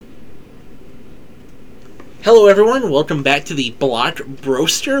Hello everyone, welcome back to the Block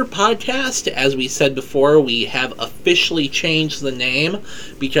Broster podcast. As we said before, we have officially changed the name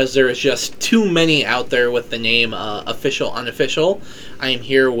because there is just too many out there with the name official, unofficial. I am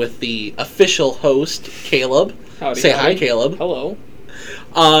here with the official host, Caleb. Howdy, Say howdy. hi, Caleb. Hello.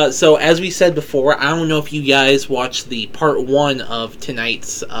 So as we said before, I don't know if you guys watched the part 1 of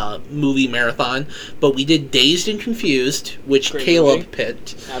tonight's movie marathon, but we did Dazed and Confused, which Great Caleb movie.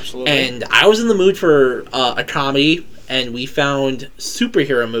 picked. Absolutely. And I was in the mood for a comedy, and we found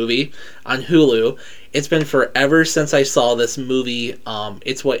SuperHero movie on Hulu. It's been forever since I saw this movie.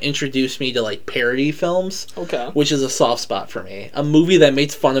 It's what introduced me to like parody films, Okay. which is a soft spot for me. A movie that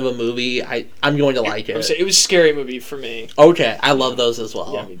makes fun of a movie, I'm going to like it. It was a scary movie for me. Okay, I love those as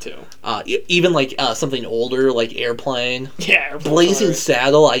well. Yeah, me too. Even like something older, like Airplane. Yeah. Blazing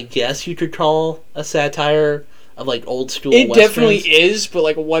Saddle, I guess you could call a satire of like old school It westerns. definitely is, but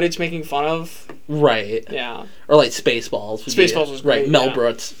like what it's making fun of. Right. Yeah. Or like Spaceballs. Spaceballs was great, right. Mel yeah.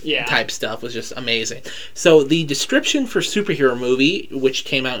 Brooks Yeah. type stuff was just amazing. So the description for SuperHero movie, which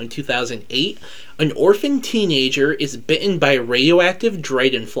came out in 2008, an orphan teenager is bitten by a radioactive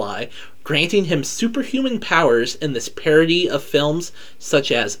dragonfly, granting him superhuman powers in this parody of films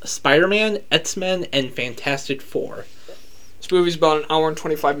such as Spider-Man, X-Men, and Fantastic Four. This movie's about an hour and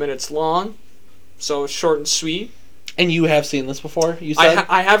 25 minutes long, so it's short and sweet. And you have seen this before, you said?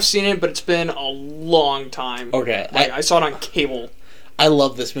 I have seen it, but it's been a long time. Okay. I saw it on cable. I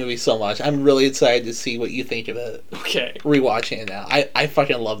love this movie so much. I'm really excited to see what you think of it. Okay. Rewatching it now. I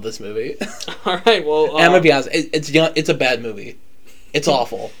fucking love this movie. All right, well... and I'm gonna be honest, it's a bad movie. It's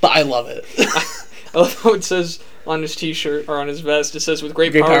awful, but I love it. I love how it says on his t-shirt, or on his vest, it says, with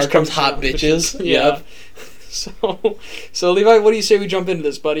great Great powers power comes hot bitches. Yeah. Yep. So Levi, what do you say we jump into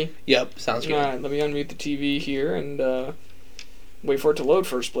this, buddy? Yep, sounds good. Alright, let me unmute the TV here and wait for it to load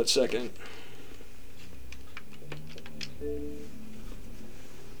for a split second.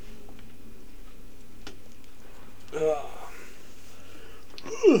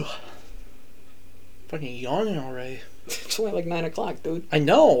 Fucking yawning already. It's only like 9 o'clock, dude. I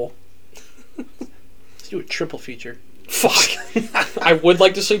know. Let's do a triple feature. Fuck. I would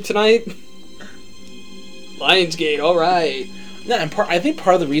like to sleep tonight. Lionsgate, alright. No, and I think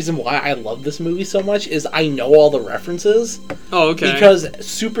part of the reason why I love this movie so much is I know all the references. Oh, okay. Because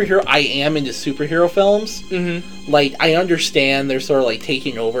I am into superhero films. Mm-hmm. Like, I understand they're sort of like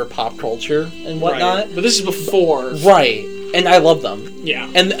taking over pop culture and whatnot. Right. But this is before. Right. And I love them.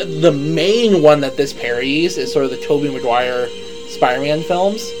 Yeah. And the main one that this parodies is sort of the Tobey Maguire Spider-Man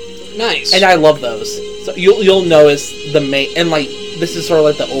films. Nice. And I love those. So you'll notice the main... And, like, this is sort of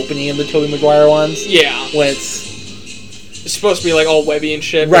like the opening of the Tobey Maguire ones. Yeah. When it's supposed to be, like, all webby and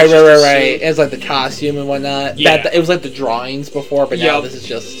shit. Right. It's like the costume and whatnot. Yeah. It was like the drawings before, but now this is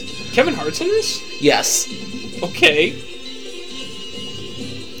just... Kevin Hart's in this? Yes. Okay.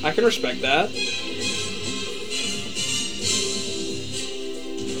 I can respect that.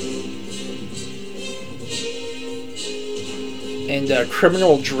 And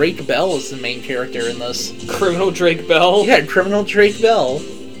Criminal Drake Bell is the main character in this. Criminal Drake Bell? Yeah, Criminal Drake Bell.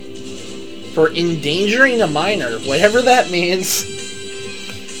 For endangering a minor, whatever that means.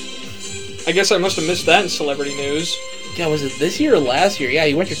 I guess I must have missed that in celebrity news. Yeah, was it this year or last year? Yeah,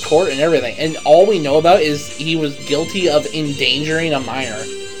 he went to court and everything. And all we know about is he was guilty of endangering a minor.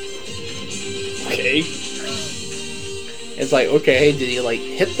 Okay. It's like, okay, did he, like,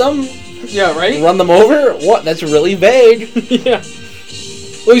 hit them? Yeah, right? Run them over? What? That's really vague. Yeah.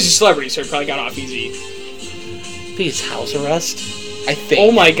 Well, he's a celebrity, so he probably got off easy. I think it's house arrest. I think.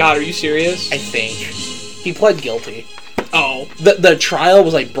 Oh my god, are you serious? I think. He pled guilty. Oh. The trial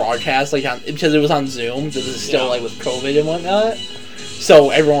was, like, broadcast, like, because it was on Zoom. This is still, like, with COVID and whatnot.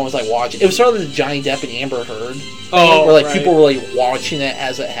 So everyone was, like, watching. It was sort of the Johnny Depp and Amber Heard thing, Oh, where, like, right. people were, like, watching it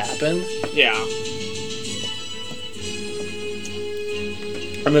as it happened. Yeah.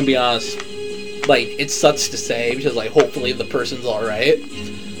 I'm gonna be honest, like, it sucks to say, because, like, hopefully the person's alright,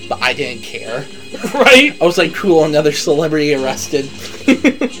 but I didn't care. Right? I was like, cool, another celebrity arrested.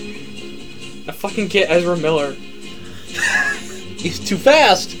 I fucking get Ezra Miller. He's too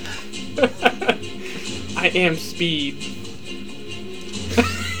fast! I am Speed.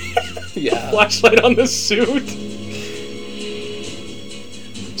 Yeah. Flashlight on the suit.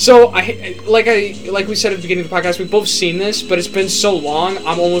 So, like we said at the beginning of the podcast, we've both seen this, but it's been so long,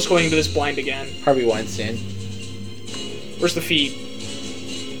 I'm almost going into this blind again. Harvey Weinstein. Where's the feet?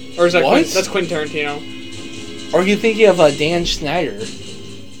 Or is that What? That's Quentin Tarantino. Or are you thinking of Dan Snyder?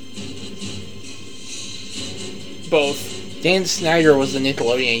 Both. Dan Snyder was the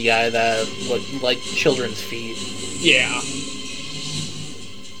Nickelodeon guy that looked like children's feet. Yeah.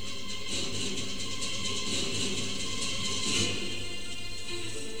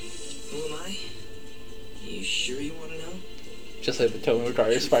 say the Tobey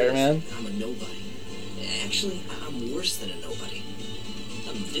Maguire Spider-Man. I'm a nobody. Actually, I'm worse than a nobody.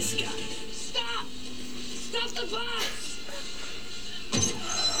 I'm this guy. Stop! Stop the bus!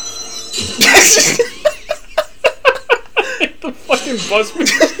 The fucking bus.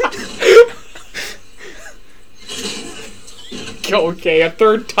 Okay, a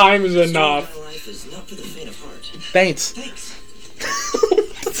third time is enough. My life is not for the faint of heart. Thanks. Thanks.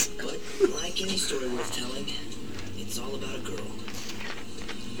 But like any story worth telling, it's all about a girl.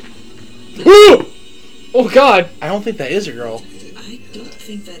 Oh God! I don't think that is a girl. I don't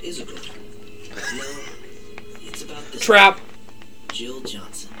think that is a girl. No, it's about this Trap. Jill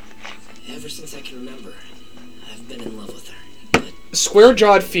Johnson. Ever since I can remember, I've been in love with her. But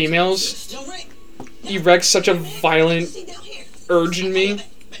Square-jawed females Yo, Rick, erect such a violent sit down here. urge in me.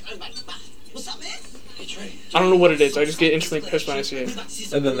 What's up, man? Hey, Trey. I don't know what it is. I just get instantly pissed when I see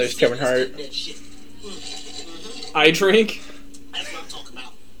it. And then there's Kevin Hart. I drink. That's what I'm talking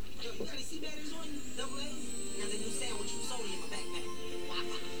about. Yo, you got any sea batteries on you? Double A? Got that new sandwich from Sony in my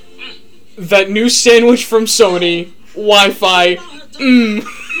backpack. That new sandwich from Sony. Wi-Fi.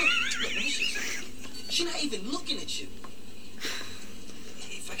 She's not even looking at you.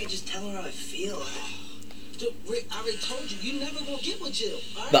 If I could just tell her how I feel. Dude, Rick, I already told you, you never gonna get with Jill.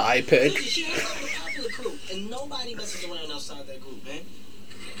 All right? The eye pick. Listen, she hangs out with a popular crew, and nobody messes around outside that group, man.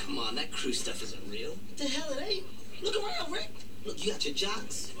 Come on, that crew stuff isn't real. What the hell it ain't? Look around, Rick. Look, you got your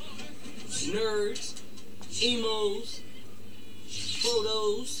jocks, nerds, emos,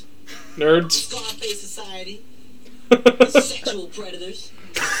 photos, Nerds. Scarface Society, the sexual predators.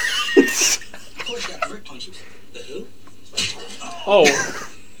 Of course, you got the Rick punchers. The who? Oh.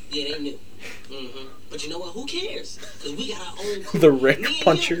 Yeah, they knew. Mm-hmm. But you know what? Who cares? Because we got our own crew. The Rick Me and you.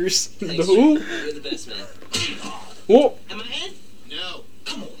 punchers. The Thanks, who? Rick. You're the best, man. Whoa. Am I in? No.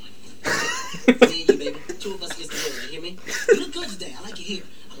 Come on. Me and you, baby. Two of us against the world. You hear me? You look good today. I like your hair.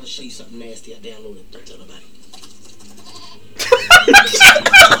 I'm going to show you something nasty I downloaded. Don't tell nobody.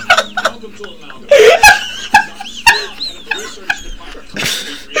 Welcome to Amalgam. Research department.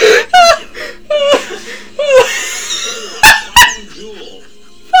 Jewel.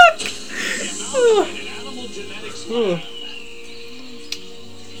 Animal genetics lab.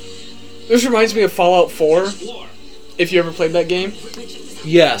 This reminds me of Fallout 4. Explore. If you ever played that game.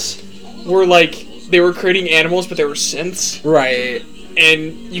 Yes. Where, like, they were creating animals, but they were synths. Right.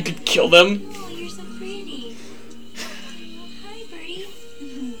 And you could kill them. Oh, you're so pretty. Hi, Birdie.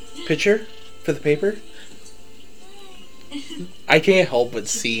 Picture for the paper. I can't help but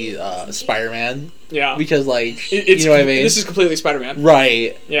see Spider-Man Yeah. because, like, It's, you know what I mean? This is completely Spider-Man.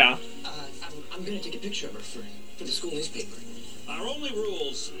 Right. Yeah. I'm going to take a picture of her for the school newspaper. Our only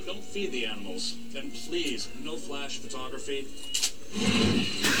rules: don't feed the animals, and please, no flash photography.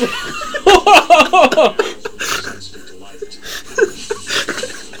 Sensitive to light.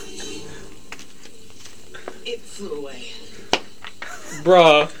 It flew away.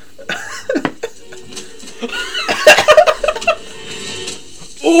 Bruh.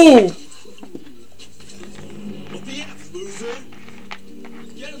 Ooh! What the F, loser?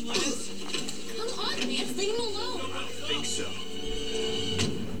 Get him, Liz. Come on, Lance. Leave him alone. I don't think so.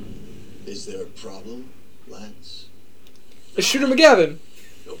 Is there a problem, Lance? Let's shoot him, Gavin.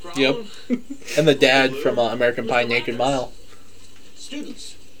 No problem. Yep. And the dad from American Pie, Naked Mile.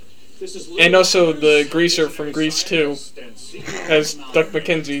 Students, this is And also the greaser from Grease 2 as Duck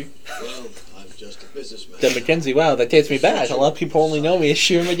McKenzie. Well, I'm just a businessman. Doug McKenzie, wow, that takes me back. A lot of people only know me as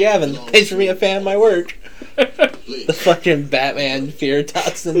Shooter McGavin. Thanks for being a fan of my work. Please. The fucking Batman fear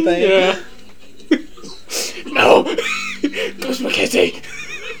toxin thing. Yeah. No! Ghost McKenzie!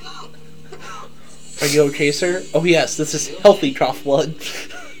 Are you okay, sir? Oh yes, this is healthy cough blood.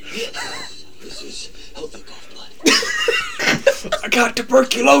 This is healthy cough blood. I got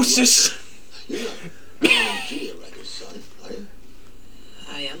tuberculosis! You're not Gia Records, son, are you?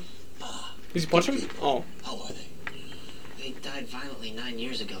 I am. Did you punch him? Oh. How are they? They died violently 9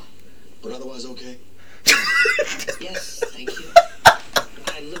 years ago. But otherwise okay? Yes, thank you.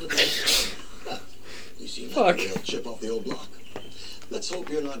 I live with them. You seem Fuck. like a real chip off the old block. Let's hope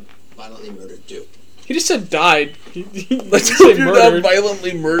you're not violently murdered too. He just said died. Let's didn't hope say you're murdered. not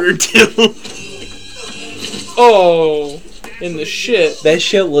violently murdered too. Oh. In the shit. That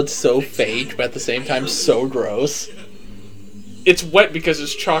shit looks so fake, but at the same time so gross. It's wet because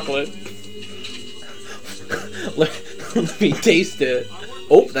it's chocolate. Let me taste it.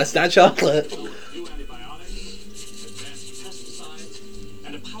 Oh, that's not chocolate. New antibiotics, advanced pesticides,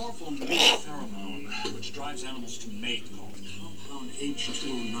 and a powerful male pheromone which drives animals to mate called compound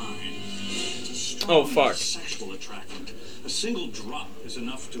H209. It's a strong Oh, fuck. sexual attractant. A single drop is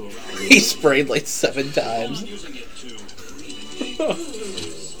enough to arouse. He sprayed like 7 times. Using it to breed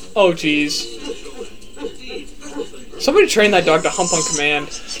Oh, jeez. Somebody train that dog to hump on command.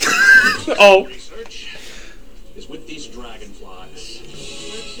 Oh. Research is with these dragonflies.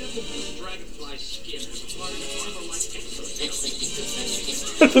 Dragonfly skin is hard armor-like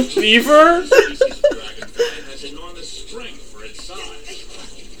exoskeleton. The fever? Species of dragonfly has enormous strength for its size.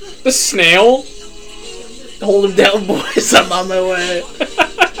 The snail? Hold him down, boys. I'm on my way.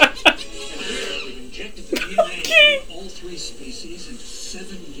 We've injected the DNA of all three species into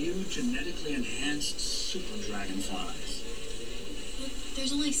 7 new genetically enhanced super dragonflies.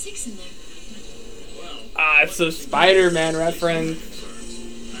 There's only 6 in there. Well, Ah, it's a Spider-Man reference.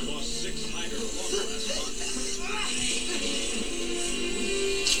 I lost 6 hydra last month.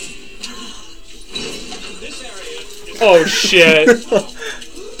 This area is Oh, shit.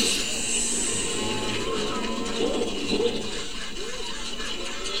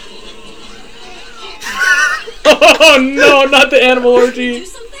 Oh, no, not the animal orgy. Do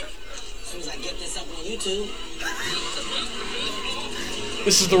something? As soon as I get this up on YouTube.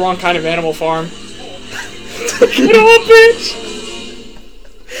 This is the wrong kind of animal farm. Get off, bitch!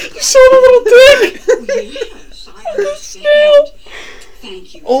 You saw the little dick! Yes, I understand.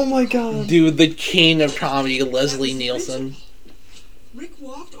 Thank you. Oh my god. Dude, the king of comedy, Leslie Nielsen. Rick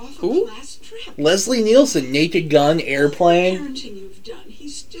walked off Who? of last trip. Leslie Nielsen, Naked Gun, Airplane. Parenting you've done,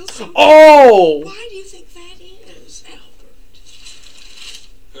 he's still so. Oh! Why do you think that is,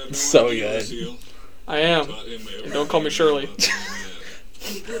 Albert? So good. I am. And don't call me Shirley. And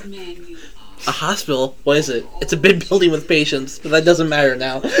the good man you are. A hospital? What is it? It's a big building with patients, but that doesn't matter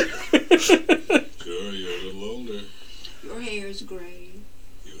now. Sure, you're a little older. Your hair's gray.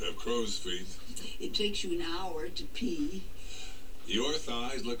 You have crow's feet. It takes you an hour to pee. Your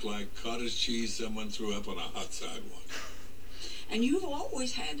thighs look like cottage cheese someone threw up on a hot sidewalk. And you've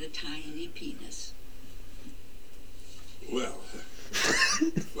always had a tiny penis. Well,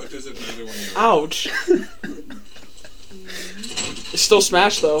 what does it matter when you're... Ouch. It's still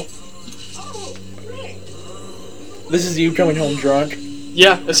smashed, though. Oh, Rick. This is you coming home drunk.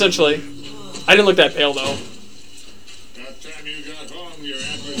 Yeah, essentially. I didn't look that pale, though. That time you got home, your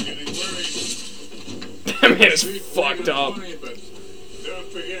aunt was getting worried. That man is fucked up. Funny, but don't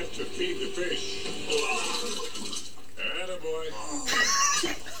forget to feed the fish. Attaboy.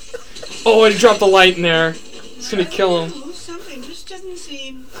 Oh, and he dropped the light in there. It's gonna kill him. Oh, something just doesn't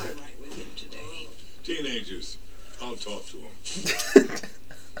seem quite right with him today. Teenagers, I'll talk to them.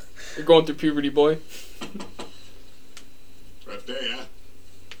 You're going through puberty, boy. Rough day, huh?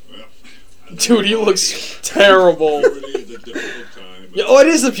 Well, I Dude, he looks terrible. puberty is a difficult time. but- Yeah, oh, it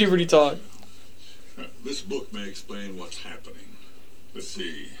is the puberty talk. This book may explain what's happening. Let's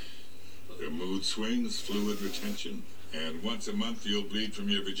see. Your mood swings, fluid retention, and once a month you'll bleed from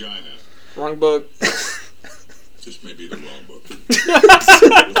your vagina. Wrong book. This may be the wrong book. That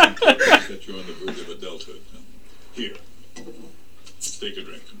you're on the verge of adulthood. Here, take a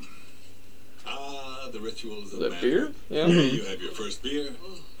drink. Ah, the rituals of The manhood. beer? Yeah. Today you have your first beer, and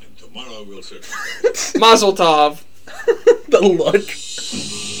tomorrow we'll serve. Mazel tov. The look.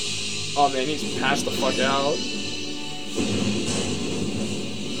 Oh man, he's passed the fuck out.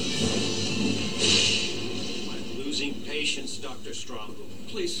 I'm losing patience, Dr. Strong.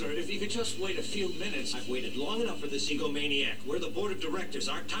 Please, sir, if you could just wait a few minutes. I've waited long enough for this egomaniac. We're the board of directors.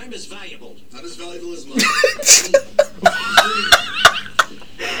 Our time is valuable. Not as valuable as mine.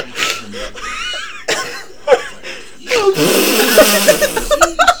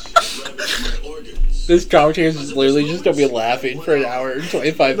 This commentary is literally just gonna be laughing for an hour and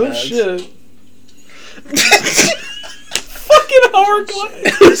 25 No minutes. shit. Fucking hourglass.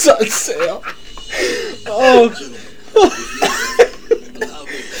 It was on sale. Oh.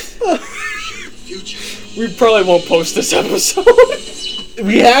 We probably won't post this episode.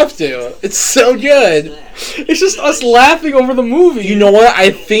 We have to. It's so good. It's just us laughing over the movie. You know what?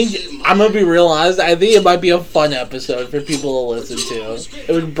 I think, I'm gonna be real honest, I think it might be a fun episode for people to listen to.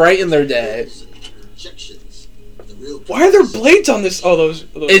 It would brighten their day. Why are there blades on this? Oh, those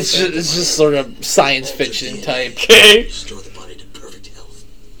It's just sort of science fiction type. okay. Restore the body to perfect health.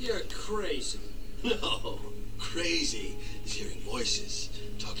 You're crazy. No, crazy is hearing voices,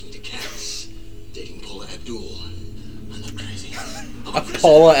 talking to cats, dating Paula Abdul. I'm not crazy. A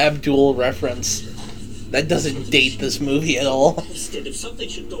Paula Abdul reference. That doesn't date this movie at all. Instead, if something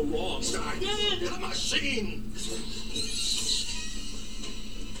should go wrong... Start the machine.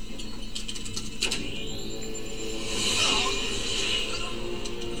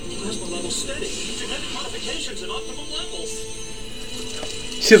 Plasma level steady. Genetic modifications at optimum levels.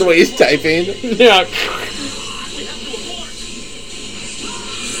 See the way he's typing? Yeah. We have to abort.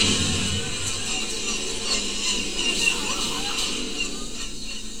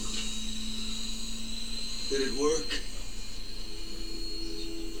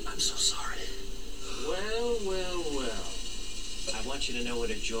 so sorry. Well, well, well. I want you to know what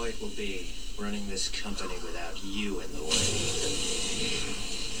a joy it will be running this company without you in the way.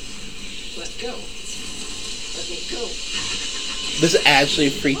 Let go. Let me go. This actually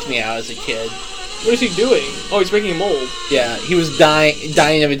freaked me out as a kid. What is he doing? Oh, he's making a mold. Yeah, he was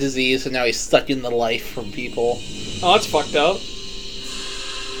dying of a disease, and now he's stuck in the life from people. Oh, that's fucked up.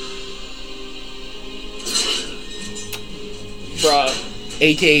 Bruh.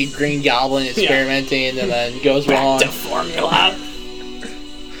 AKA Green Goblin experimenting, and then goes wrong. Back to formula.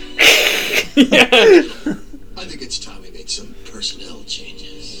 I think it's time we made some personnel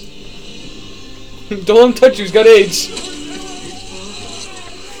changes. Don't let him touch you, he's got AIDS.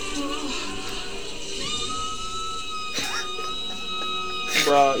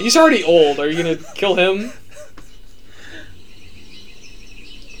 Bruh, he's already old. Are you gonna kill him?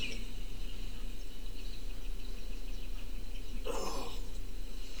 Oh.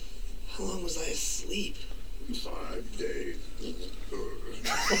 How long was I asleep? 5 days.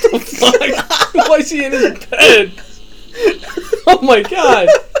 What the fuck? Why is he in his bed? Oh my god.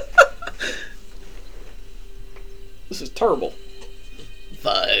 This is terrible.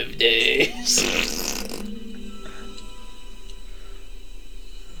 5 days.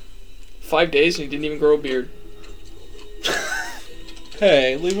 5 days and he didn't even grow a beard.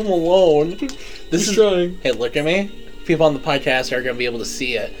 Hey, leave him alone. This is trying. Hey, look at me. People on the podcast are gonna be able to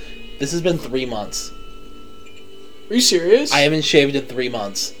see it. This has been 3 months. Are you serious? I haven't shaved in 3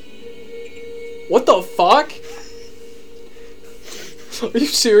 months. What the fuck? Are you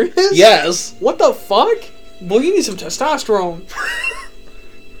serious? Yes. What the fuck? Boy, you need some testosterone.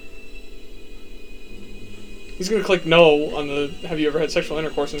 He's gonna click no on the have you ever had sexual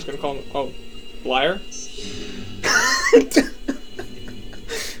intercourse and he's gonna call him, oh, liar?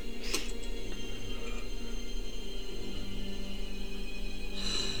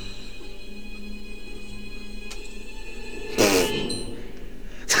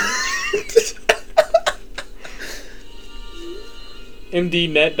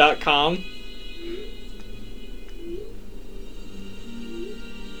 MDnet.com.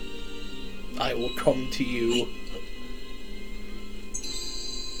 I will come to you.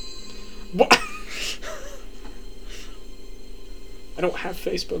 What? I don't have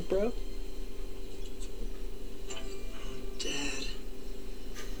Facebook, bro. Dad.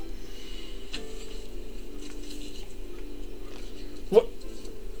 What?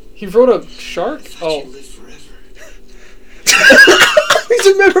 He wrote a shark? Oh. Oh. Live forever. He's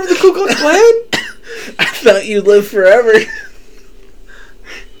a member of the Ku Klux Klan? I thought you'd live forever.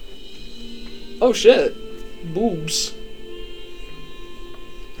 Oh shit. Boobs.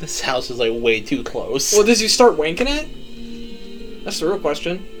 This house is like way too close. Well, does he start wanking it? That's the real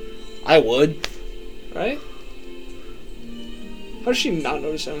question. I would. Right? How does she not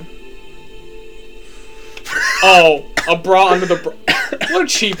notice him? Oh, a bra under the bra. What a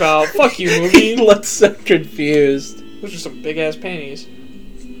cheap out. Fuck you, movie. He looks so confused. Those are some big ass panties.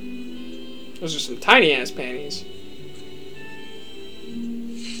 Those are some tiny ass panties.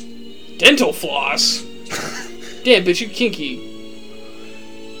 Dental floss. Damn, bitch, you kinky.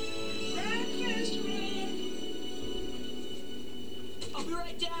 I'll be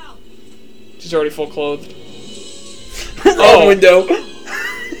right down. She's already full clothed. Wrong window.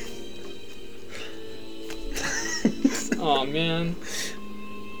 Oh man.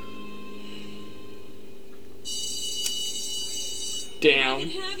 Damn. Can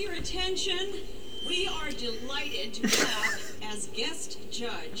I have your attention? We are delighted to have as guest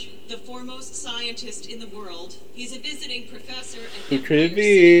judge the foremost scientist in the world. He's a visiting professor at Who could it Empire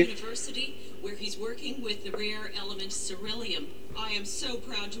be? State University, where he's working with the rare element beryllium. I am so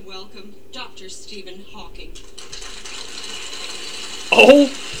proud to welcome Dr. Stephen Hawking. Oh!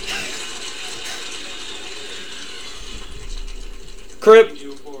 Crip. Thank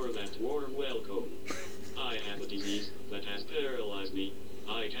you for that warm welcome. I have a disease that has paralyzed me.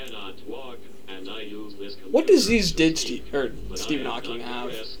 I cannot walk, and I use this computer. What disease did but Stephen I Hawking not have?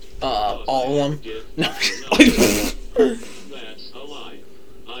 rest All of them. No. That's a lie.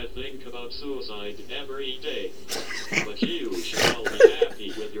 I think about suicide every day. But you should all be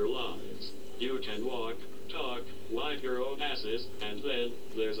happy with your lives. You can walk, talk, wipe your own asses, and then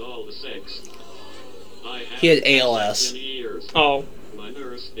there's all the sex. I have He had ALS. 10 years. Oh. My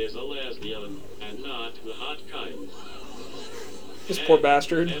nurse is a lesbian, and not the hot kind. This poor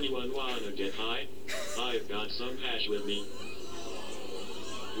bastard. Anyone wanna get high? I've got some hash with me.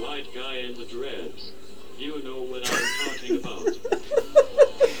 White guy in the dreads. You know what I'm talking about.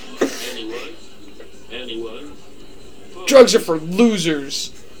 Anyone? Anyone? Drugs are for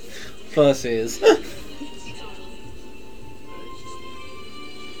losers.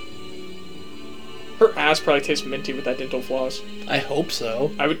 Her ass probably tastes minty with that dental floss. I hope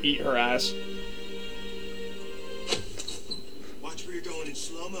so. I would eat her ass. Watch where you're going in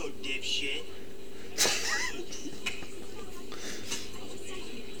slow-mo, dipshit.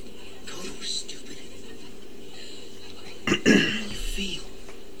 Go, stupid. How you feel?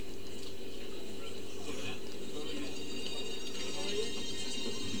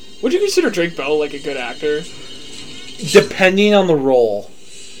 Would you consider Drake Bell like a good actor? Depending on the role.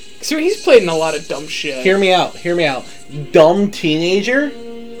 So he's played in a lot of dumb shit. Hear me out. Hear me out. Dumb teenager.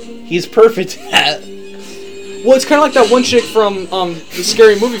 He's perfect at. Well, it's kind of like that one chick from the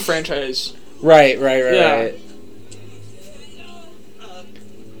Scary Movie franchise. Right. Yeah.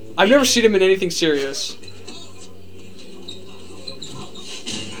 I've never seen him in anything serious.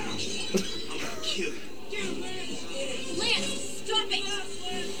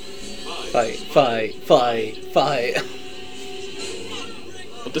 Fight.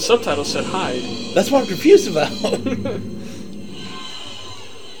 But the subtitle said hide. That's what I'm confused about.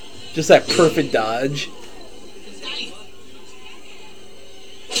 Just that perfect dodge.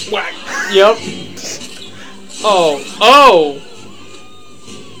 Whack. Yep. Oh.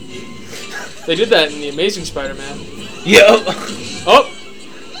 They did that in The Amazing Spider-Man. Yep.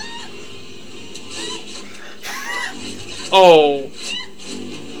 Oh.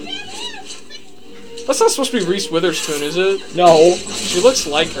 That's not supposed to be Reese Witherspoon, is it? No. She looks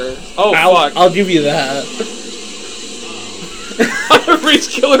like her. Oh, fuck. I'll give you that. Reese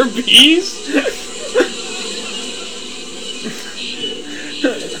Killer Bees?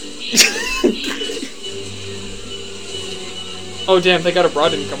 Oh, damn, thank God a bra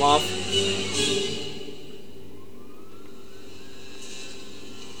didn't come off.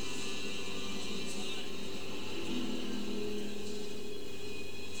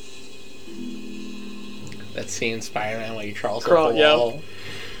 That scene in Spider-Man where he crawls Crawl, up the yeah. wall.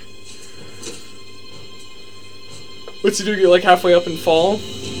 What's he do? Get like halfway up and fall?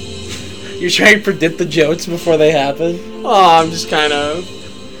 You're trying to predict the jokes before they happen? Oh, I'm just kind of...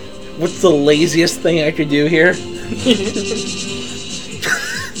 What's the laziest thing I could do here?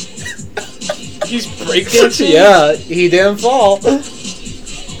 He's breakdancing? Yeah, he didn't fall. Doing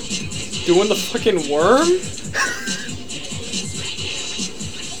the fucking worm?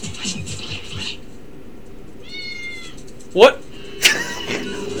 What?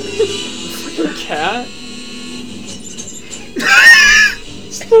 Fucking cat?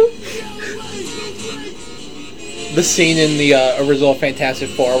 The scene in the original Fantastic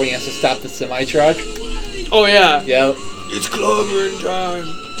Four when he has to stop the semi-truck. Oh, yeah. Yep. It's clobbering time.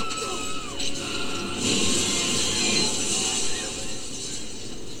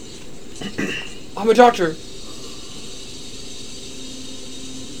 I'm a doctor.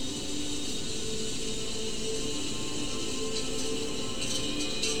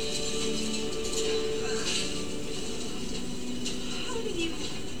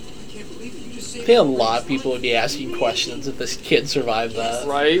 I think a lot of people would be asking questions if this kid survived that.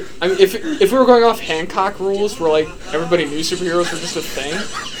 Right? I mean, if we were going off Hancock rules where, like, everybody knew superheroes were just a thing.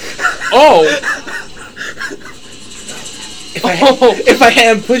 Oh! If I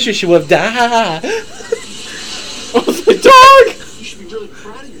hadn't pushed her, she would have died. Oh, the dog! You should be really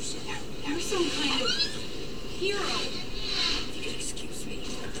proud of yourself. You're some kind of hero. You can excuse me.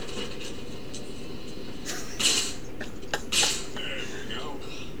 There you go.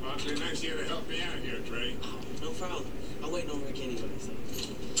 Awfully nice of you to help me out here, Trey. No problem. I'll wait on Rick anyway.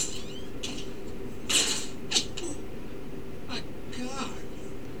 My God.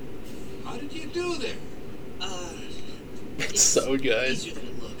 How did you do that? It's so good. Easier than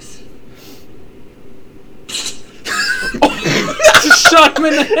it looks. Just shot him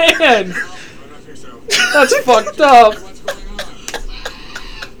in the hand! Run off yourself. That's fucked up! What's going on?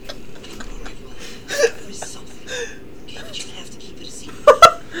 There is something. Okay, but you have to keep it a secret.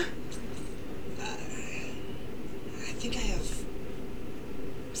 I think I have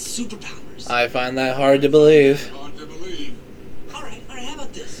superpowers. I find that hard to believe. Hard to believe. All right, how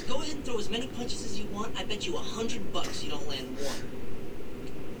about this? Go ahead and throw as many punches as you want. I bet you $100 you don't land one.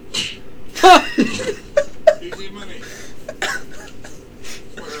 Easy money.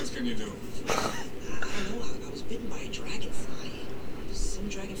 What else can you do? I don't know. I was bitten by a dragonfly. Some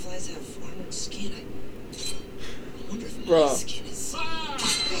dragonflies have armored skin. I wonder if my Bruh. skin is...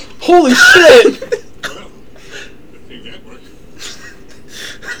 Holy shit! Well, I think that worked.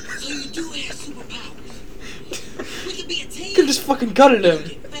 So you do have superpowers. We could be a team. Could've just fucking gutted him.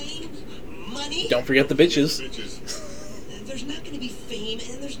 Get fame, money. Don't forget the bitches. Bitches. There's not going to be fame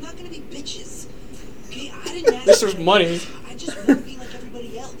and there's not going to be bitches. Okay, I didn't ask. At least there's money. I just want to be like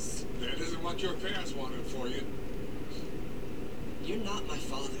everybody else. That isn't what your parents wanted for you. You're not my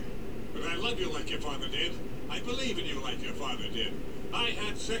father. But I love you like your father did. I believe in you like your father did. I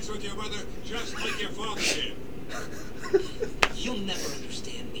had sex with your mother just like your father did. You'll never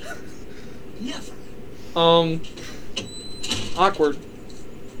understand me. Never. Awkward.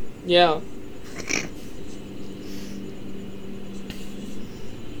 Yeah.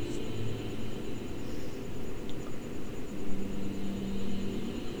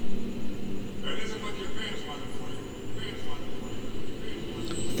 That isn't what your grandfather wanted.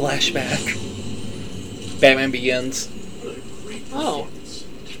 Flashback. Batman Begins. What a great Oh. performance.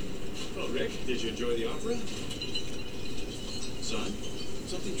 Well, Rick, did you enjoy the opera? Son,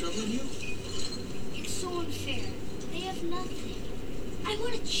 something troubling you? It's so unfair. They have nothing. I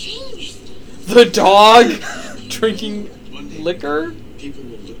want to change things. The dog drinking One day, liquor? people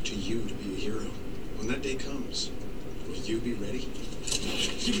will look to you to be a hero. When that day comes, will you be ready?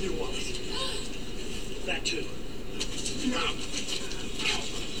 Give me your wallet. That too.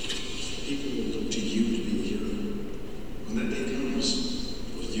 People will look to you to be a hero. When that day comes,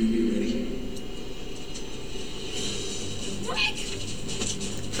 will you be ready?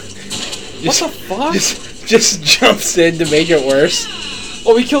 What the fuck? Just jumps in to make it worse.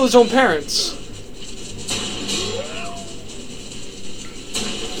 Oh, he killed his own parents.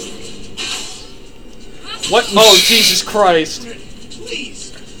 What? Oh, Jesus Christ.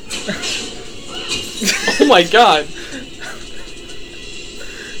 Please. Oh my god.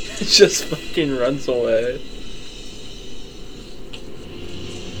 It just fucking runs away.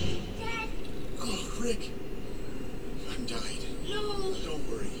 Oh, Rick. I'm dying. No. Don't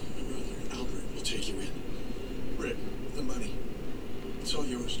worry. My brother, Albert, will take you in. Rick, the money. It's all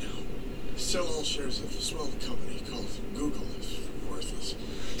yours now. Sell all shares of a small company called Google is worthless.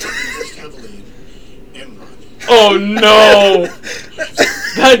 Invest heavily in Enron. Oh no!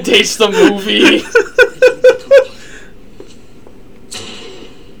 That dates the movie.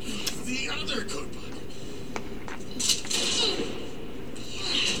 The other cookbook.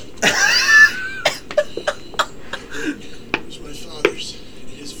 It was my father's and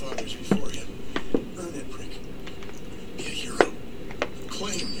his father's before him. Earn it, Rick. Be a hero.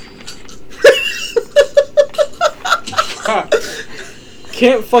 Claim you. Ha.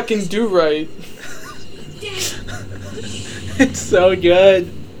 Can't fucking do right. It's so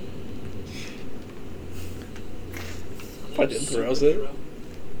good. Fucking throws it.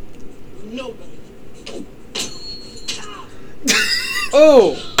 Nobody.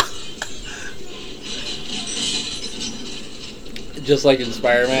 Oh! Just like in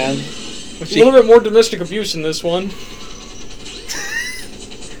Spider-Man. A little bit more domestic abuse in this one.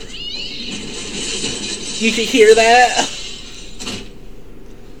 You can hear that?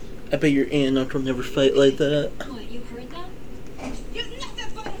 I bet your aunt and uncle never fight like that. What, you heard that? You're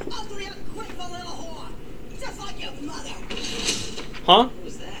nothing but an ugly, ungrateful little whore. Just like your mother. Huh? Who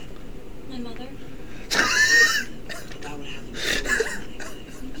was that? My mother. About what happened.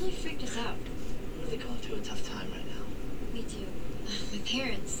 It really freaked us out. I'm really going through a tough time right now. Me too. My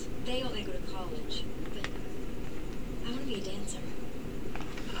parents, they want me to go to college. But I want to be a dancer.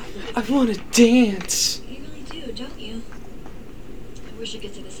 I want to dance. You really do, don't you? I wish I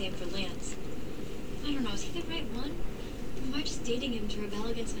could say the same for Lance. I don't know, is he the right one? Or am I just dating him to rebel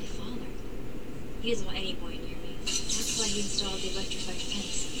against my father? He doesn't want any boy near me. That's why he installed the electrified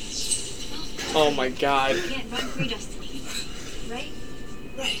fence. Well, Oh my god. you can't run for your destiny. Right?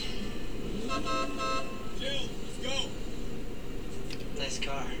 Right. Jill, let's go. Nice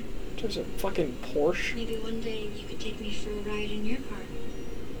car. There's a fucking Porsche. Maybe one day you could take me for a ride in your car.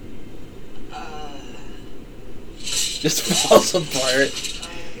 Just falls apart.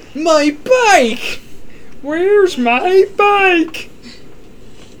 My bike! Where's my bike?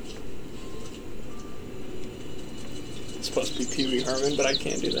 It's supposed to be Pee Wee Herman, but I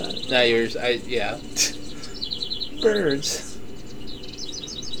can't do that. Not yours. Yeah. Birds.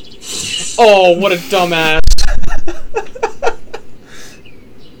 Oh, what a dumbass.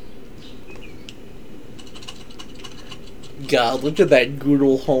 God, look at that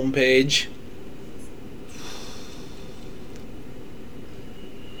Google homepage.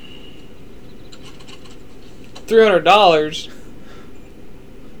 $300.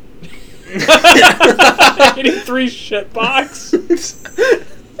 83 shit box. Rick,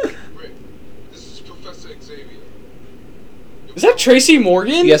 this is Professor Xavier. Is that Tracy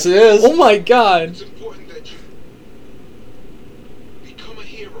Morgan? Yes, it is. Oh my god. It's important that you become a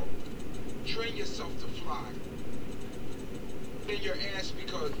hero. Train yourself to fly. In your ass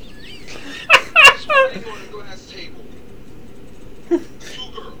because it's writing on a glass table. 2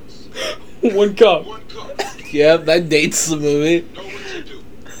 girls, One cup. 1 cup. Yeah, that dates the movie. Know what to do.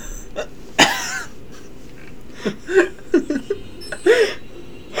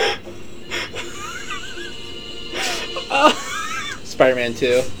 Spider-Man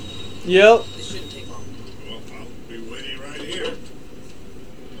 2. Yep. This shouldn't take long. Well, I'll be waiting right here.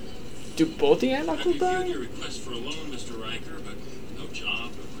 Do both the Aunt and I Uncle reviewed die? your request for a loan, Mr. Riker, but no job,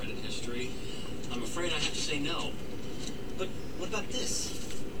 no credit history. I'm afraid I have to say no. But what about this?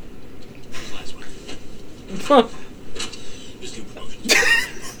 Here's the last one. Just do promotions.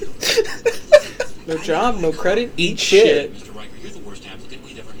 No job, no credit. Eat shit. Mr. Riker, you're the worst applicant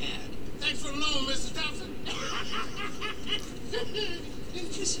we've ever had. Thanks for the loan, Mrs. Thompson.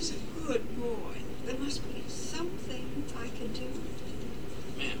 This is a good boy. There must be something I can do.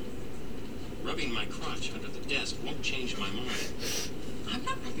 Ma'am, rubbing my crotch under the desk won't change my mind. I'm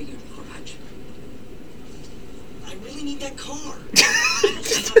not rubbing your crotch. I really need that car. I don't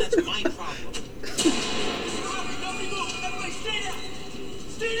see how that's my problem.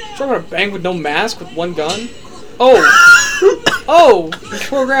 So I'm gonna bang with no mask with one gun? Oh! Oh!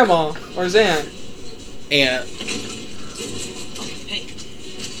 Poor grandma. Or his aunt. And Hey,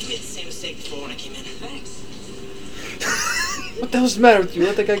 you made the same mistake before when I came in. Thanks. What the hell's the matter with you?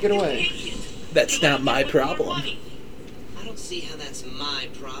 Let that guy get away. that's not my problem. I don't see how that's my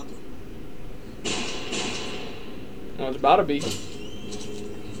problem. Well, it's about to be.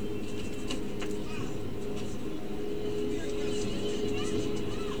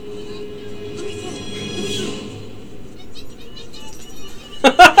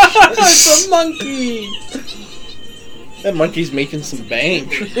 It's a monkey! That monkey's making some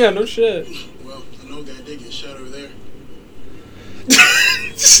bank. Yeah, no shit. Well, I know guy did get shot over there.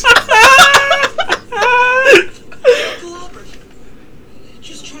 Uncle Albert,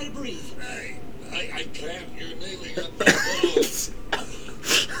 just try to breathe. Hey, I can't. You're nailing up my balls.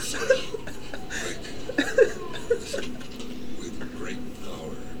 With great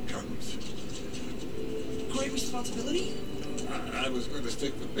power comes. Great responsibility? I was going to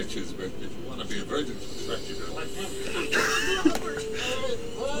stick with bitches, but if you want to be a virgin for the rest of your life.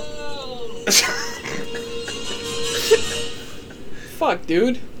 Fuck,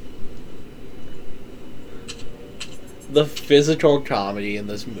 dude. The physical comedy in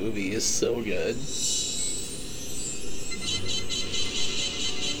this movie is so good.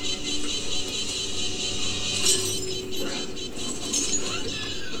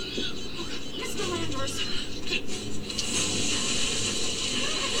 Mr. Landers.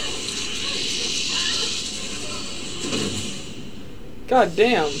 God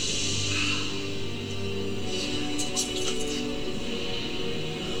damn.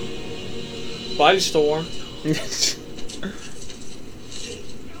 Body's still warm.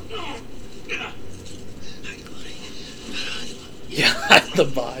 Yeah, the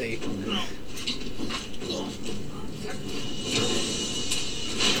body.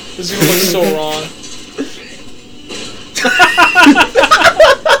 This is gonna look so wrong.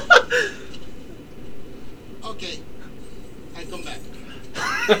 Okay, I come back.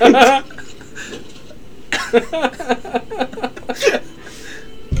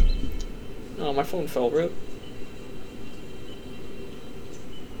 Oh, my phone fell, rip.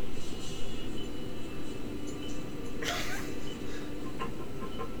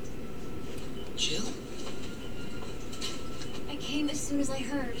 Jill, I came as soon as I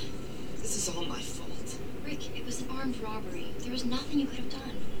heard. this is all my fault. Rick, it was an armed robbery. There was nothing you could have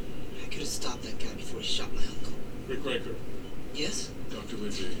done. I could have stopped that guy before he shot my uncle. Rick Riker, Yes? Dr.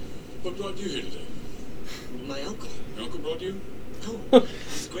 Levi, what brought you here today? My uncle. Your uncle brought you? No,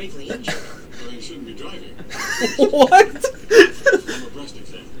 he's gravely injured. Well, you shouldn't be driving. What? I'm a breast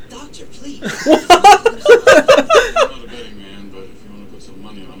exam. Doctor, please. I'm not a betting man, but if you want to put some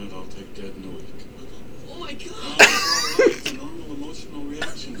money on it, I'll take dead in a week. Oh my God. Oh, it's a normal emotional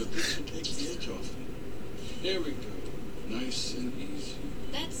reaction, but this should take the edge off. There we go. Nice and easy.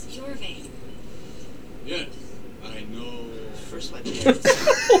 That's your vein. Yes, I know. First, my parents.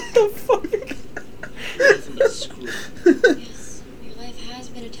 What the fuck? Nothing but screw. Yes, your life has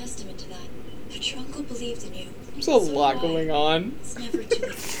been a testament to that. But your uncle believed in you. There's a lot going on. It's never too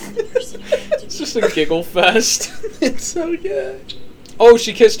late to become the person you want to It's be. just a giggle fest. It's so good. Oh,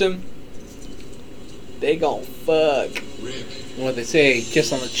 she kissed him. They gon' fuck. Rick, What they say,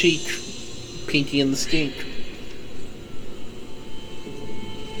 kiss on the cheek, pinky in the stink.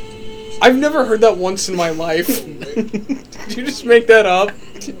 I've never heard that once in my life. Did you just make that up?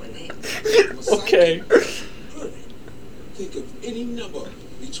 Okay. Think of any number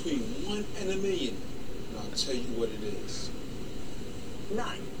between 1 and 1,000,000, and I'll tell you what it is.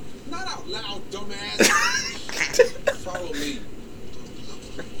 9. Not out loud, dumbass. Follow me.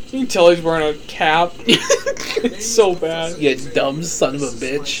 You can tell he's wearing a cap. It's so bad. You dumb son of a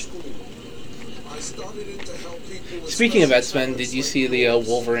bitch. I started it to help people with Speaking of special X-Men, did you talents see like the yours.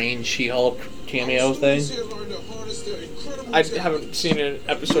 Wolverine She-Hulk cameo Our thing? students here learn to harness their incredible I haven't seen an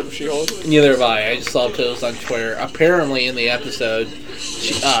episode of She-Hulk. Neither have I. I just saw posts on Twitter. Apparently, in the episode,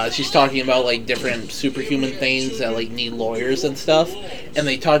 she's talking about like different superhuman things that like need lawyers and stuff. And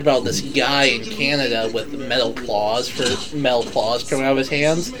they talked about this guy in Canada with metal claws coming out of his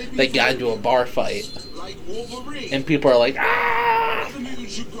hands that got into a bar fight. And people are like, ah!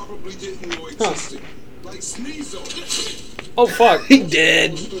 Huh. Like Sneasel. Oh fuck! He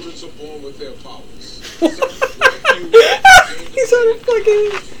did. Spirits are born with their powers. He's on a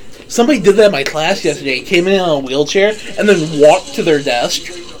fucking. Somebody did that in my class yesterday. Came in on a wheelchair and then walked to their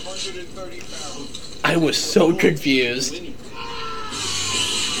desk. I was so confused.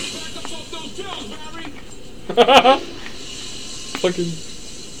 Fucking.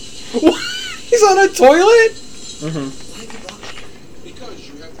 He's on a toilet? Mm-hmm. Because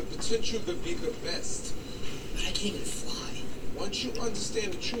you have the potential to be the best. But I can't even fly. Once you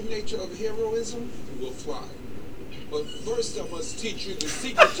understand the true nature of heroism, you will fly. But first I must teach you the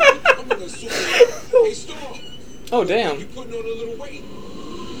secret to becoming a superhero. Hey, Storm. Oh damn. You putting on a little weight.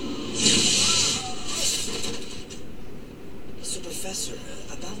 So, Professor,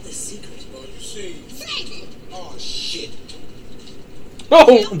 about this secret. Well, you see. Oh, shit.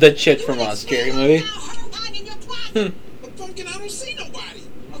 Oh! The chick from a scary movie. But Pumpkin, I don't see nobody.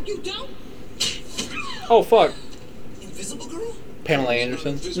 Oh, you don't? Oh fuck. Invisible girl? Pamela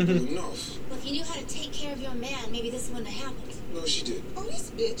Anderson. Invisible Mhm. enough. Well, if you knew how to take care of your man, maybe this wouldn't have happened. No, she did. Oh,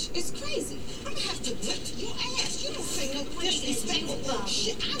 this bitch is crazy. I'm gonna have to whip your ass. You don't say no disrespectful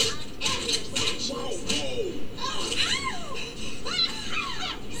shit. I will. Whoa, whoa.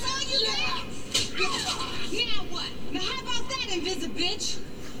 Now what? Now how about that, invisible bitch?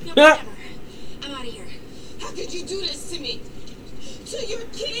 No, whatever. I'm out of here. How could you do this to me? To your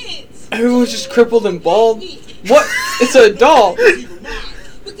kids? Everyone's just crippled and bald. What? It's a doll.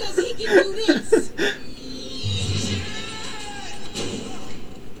 Because he can do this.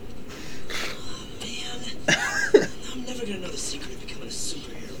 Man, I'm never gonna know the secret of becoming a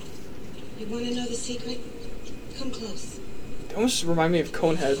superhero. You wanna know the secret? Come close. They almost remind me of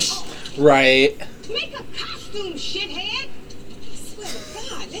Coneheads. Right. Make a costume, shithead! I swear to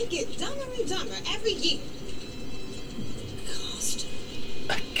God, they get dumber and dumber every year.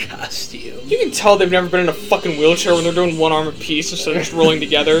 A costume. You can tell they've never been in a fucking wheelchair when they're doing one arm a piece instead of just rolling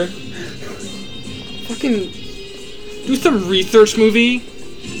together. Fucking do some research, movie.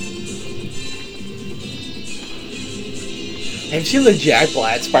 Have you seen the Jack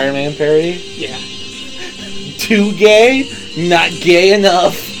Black Spider-Man parody? Yeah. Too gay? Not gay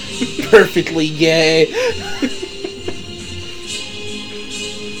enough. Perfectly gay.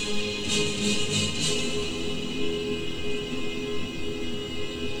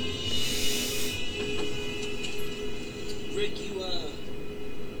 Rick, you,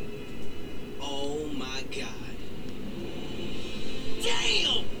 oh my God.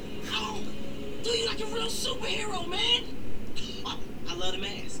 Damn! Oh, do you like a real superhero, man? Oh, I love the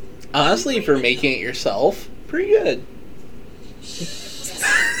mask. Honestly, for making it yourself, pretty good.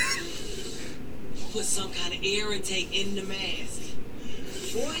 Put some kind of air intake in the mask.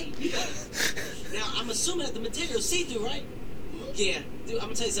 Boy, you got it. Now, I'm assuming that the material's see-through, right? Yeah, dude, I'm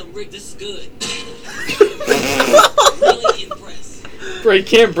gonna tell you something, Rick, this is good. Really impressed. Bro, he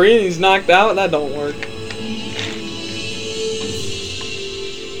can't breathe, he's knocked out, that don't work.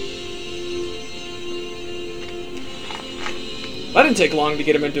 That didn't take long to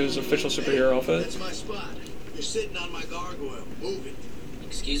get him into his official superhero outfit. That's my spot. You're sitting on my gargoyle. Move it.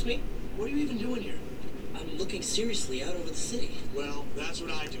 Excuse me? What are you even doing here? I'm looking seriously out over the city. Well, that's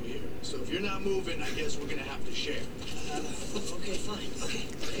what I do here. So if you're not moving, I guess we're gonna have to share. Okay, fine. Okay.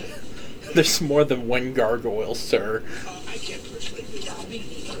 There's more than one gargoyle, sir. I can't curse like this. I'll be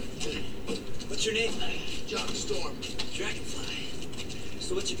What's your name? John Storm. Dragonfly.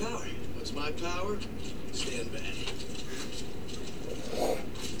 So what's your power? What's my power? Stand back.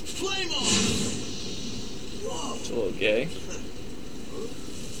 Flame on! Whoa! It's a little gay.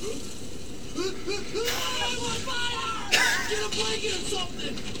 I'm on fire! Get a blanket or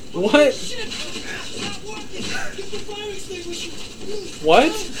something! What? Shit! Not working! Get the fire extinguisher!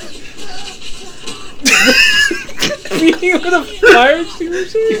 What? Meeting with a fire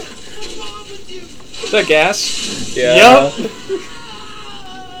extinguisher? What's wrong with you? Is that gas? Yeah. Yup.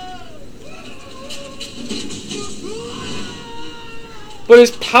 But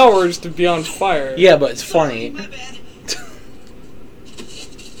his power is to be on fire. Yeah, but it's funny. My bad.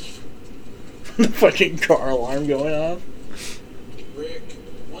 The fucking car alarm going off. Rick,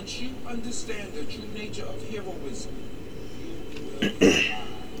 once you understand the true nature of heroism, you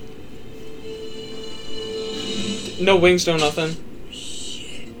will No wings, no nothing.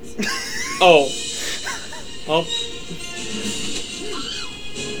 Shit. Oh. Oh.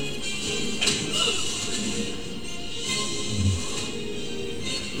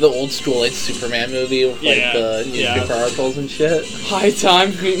 the old school like Superman movie with like Yeah, the newspaper articles and shit. High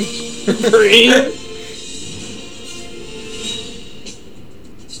time being free.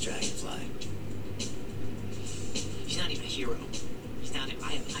 It's Dragonfly. He's not even a hero. He's not.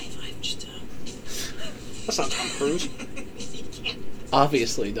 I'm just. That's not Tom Cruise.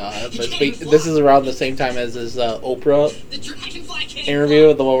 Obviously not, but this is around the same time as his Oprah The Dragonfly can't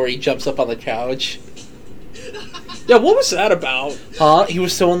interview, the one where he jumps up on the couch. Yeah, what was that about? Huh? He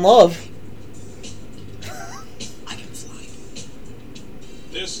was so in love. I can fly.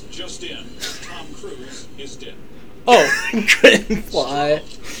 This just in. Tom Cruise is dead. Oh, Couldn't fly.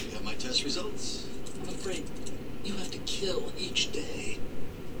 You have my test results. I'm afraid you have to kill each day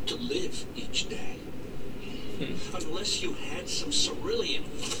to live each day. Unless you had some cerulean.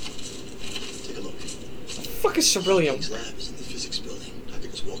 Take a look. fuck is ceruleum? His lab is in the physics building. I could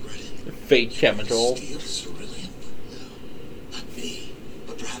just walk right in. Fake chemical. Steal cerulean? No, not me.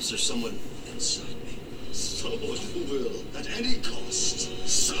 But perhaps there's someone inside me. Someone who will, at any cost,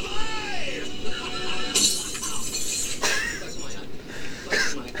 survive!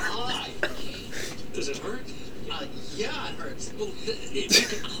 That's my eye. Does it hurt? Yeah, it hurts. Well,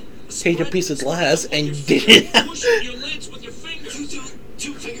 Take a piece of glass and did it out. Push your lids with your fingers.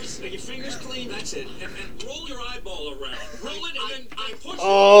 Two fingers. Now your fingers clean. That's it. And roll your eyeball around. Roll it and then I push.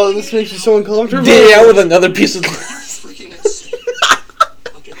 Oh, this makes me so uncomfortable. Did it out with another piece of glass. Freaking insane.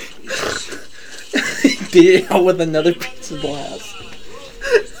 I'll get the police. Did it out with another piece of glass.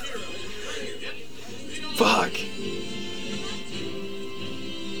 Fuck.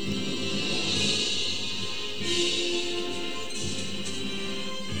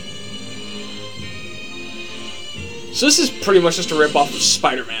 So this is pretty much just a rip-off of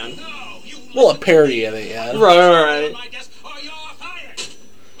Spider-Man. Well, a parody of it, yeah. Right.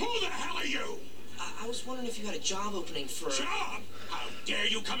 Who the hell are you? I was wondering if you had a job opening for... Job? How dare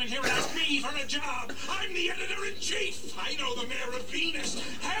you come in here and ask me for a job? I'm the editor-in-chief. I know the mayor of Venus.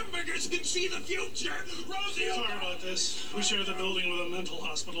 Hamburgers can see the future. Rosie, sorry about this. We share the building with a mental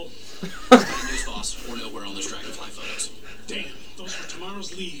hospital. News boss. We're nowhere on those Dragonfly photos. Damn, those are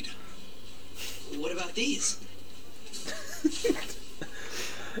tomorrow's lead. What about these?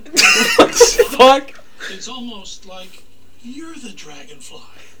 Fuck. It's almost like you're the Dragonfly.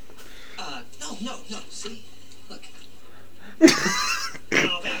 No. See? Look.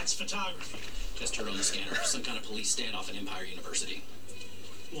 Now that's photography. Just turned on the scanner. Some kind of police standoff at Empire University.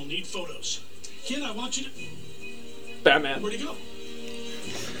 We'll need photos. Kid, I want you to... Batman. Where'd he go?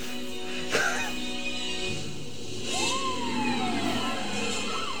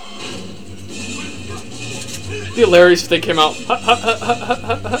 It'd be hilarious if they came out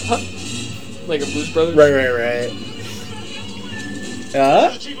like a Blues Brothers. Right.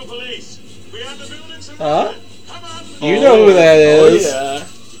 Huh? Chief of Police. We have the buildings in Huh? Come on. You know who that is. Oh, yeah.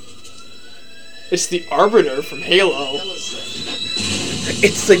 It's the Arbiter from Halo.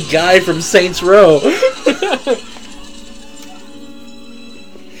 It's the guy from Saints Row.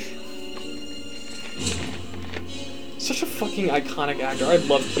 Such a fucking iconic actor. I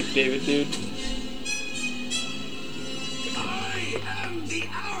love Keith David, dude. I am the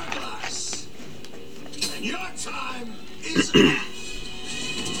Hourglass. And your time is up.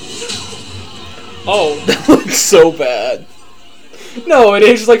 Oh. That looks so bad. No, it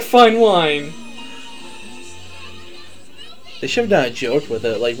ages like fine wine. They should have done a joke with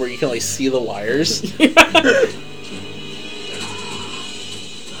it, like where you can like see the wires. He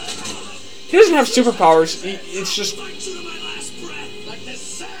doesn't have superpowers. It's just...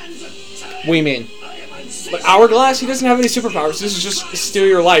 What do you mean? Like Hourglass, he doesn't have any superpowers. This is just steal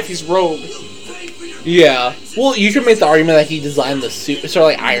your life. He's rogue. Yeah. Well, you could make the argument that he designed the suit, sort of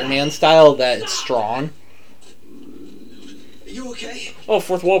like Iron Man style, that it's strong. You okay? Oh,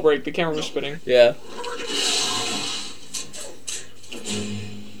 fourth wall break. The camera was spinning. Yeah.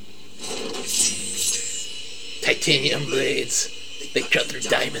 Titanium blades. They cut through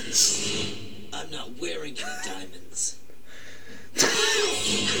diamonds. I'm not wearing any diamonds.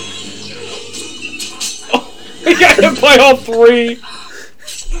 He got hit by all three.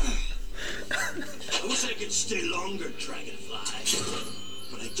 I wish I could stay longer, Dragonfly.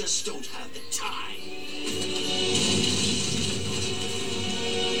 But I just don't have the time.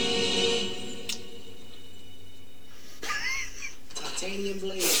 Titanium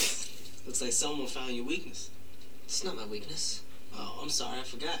blades. Looks like someone found your weakness. It's not my weakness. Oh, I'm sorry, I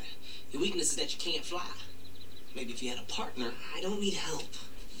forgot. Your weakness is that you can't fly. Maybe if you had a partner, I don't need help.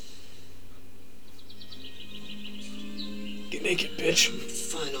 Get naked, bitch.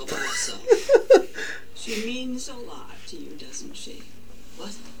 Fine all by myself. She means a lot to you, doesn't she?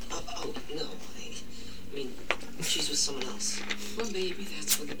 What? Oh no. I mean, she's with someone else. Well, maybe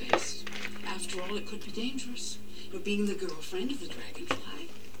that's for the best. After all, it could be dangerous. You're being the girlfriend of the dragonfly.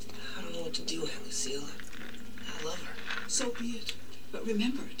 I don't know what to do, Aunt Lucille. I love her. So be it. But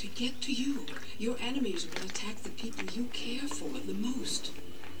remember, to get to you, your enemies will attack the people you care for the most.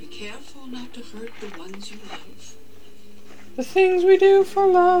 Be careful not to hurt the ones you love. The things we do for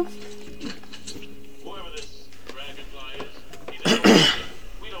love. Whoever this dragonfly is,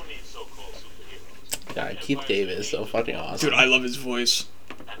 we don't need so-called superheroes. God, Keith David is so fucking awesome. Dude, I love his voice.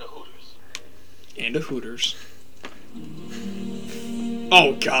 And the Hooters. And a Hooters.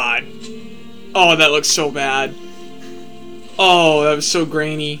 Oh, God. Oh, that looks so bad. Oh, that was so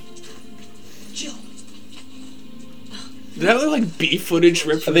grainy. Jill. Did that look like B footage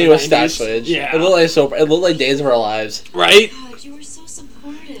ripped I from think the it was 90s? stash footage. Yeah. It looked like Days of Our Lives. Right? God, you were so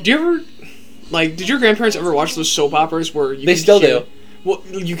supportive. Do you ever, like, did your grandparents ever watch those soap operas where you They can still hear, do. Well,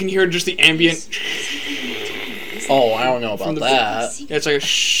 you can hear just the ambient. Oh, I don't know From about the that. Yeah, it's like a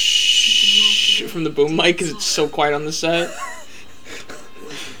shh from the boom mic because it's so quiet on the set.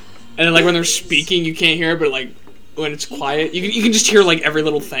 And then, like, when they're speaking, you can't hear it, but, like, when it's quiet, you can just hear, like, every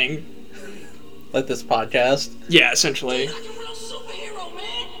little thing. Like this podcast. Yeah, essentially. Like a real superhero,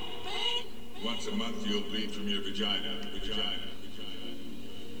 man! Once a month you'll bleed from your vagina.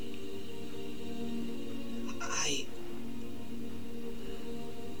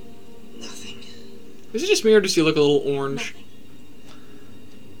 Nothing. Is it just me or does he look a little orange?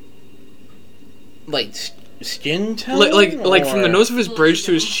 Like skin tone? Like from the Or- nose of his bridge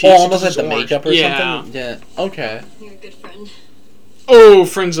to his cheeks. Oh, almost like it's the orange. makeup or Yeah. something? Yeah. Okay. You're a good friend. Oh,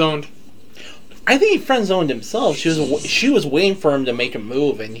 friend zoned. I think he friend zoned himself. She was waiting for him to make a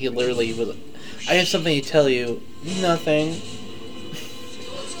move, and he literally was. I have something to tell you. Nothing.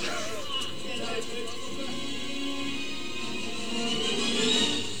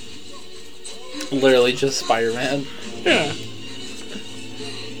 Literally just Spider-Man. Yeah.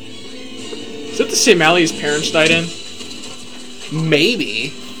 Is that the same alley his parents died in?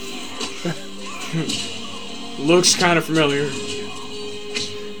 Maybe. Looks kind of familiar.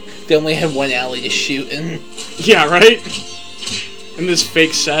 They only had one alley to shoot in. Yeah, right? In this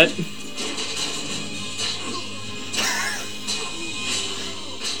fake set.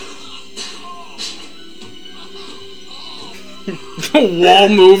 The wall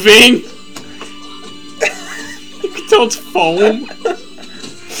moving. You can tell it's foam.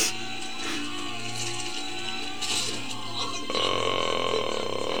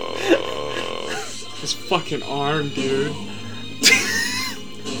 His fucking arm, dude.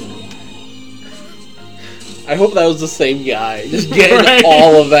 I hope that was the same guy. Just getting Right.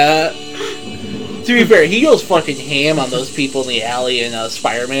 all of that. To be fair, he goes fucking ham on those people in the alley in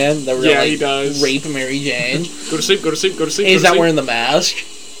Spider-Man that were Yeah, like he does. rape Mary Jane. Go to sleep, go to sleep, go to sleep. And he's go to not sleep. wearing the mask.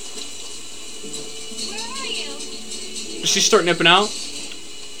 Where are you? Does she start nipping out?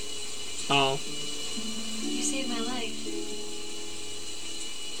 Oh. You saved my life.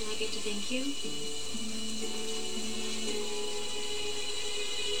 Do I get to thank you?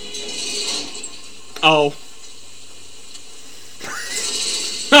 Oh.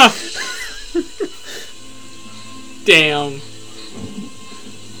 Ha! Damn.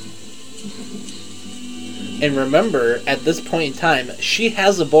 And remember, at this point in time, she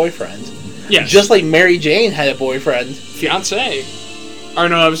has a boyfriend. Yes. Just like Mary Jane had a boyfriend. Fiance. Or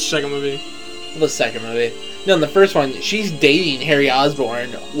no, that was the second movie. The second movie. No, in the first one, she's dating Harry Osborn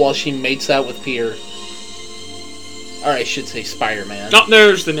while she mates out with Peter. Or I should say Spider-Man. Oh,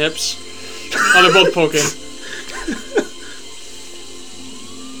 there's the nips. Oh, they're both poking.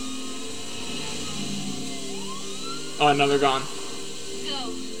 Oh, now they're gone.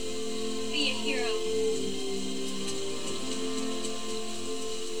 Go. Be a hero.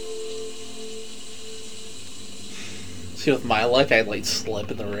 See, with my luck, I'd like slip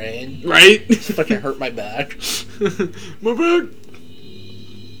in the rain. Right? Fucking hurt my back. My back.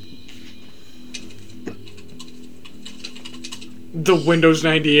 The Windows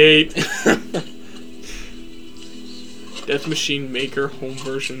 98. Death Machine Maker home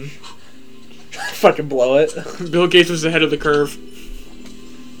version. Fucking blow it. Bill Gates was ahead of the curve.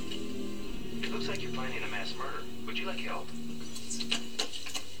 It looks like you're planning a mass murder. Would you like help?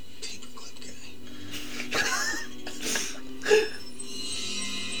 Paperclip guy.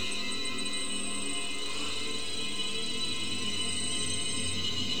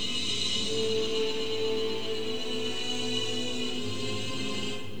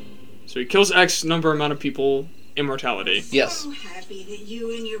 So he kills X number amount of people, immortality. Yes. So happy that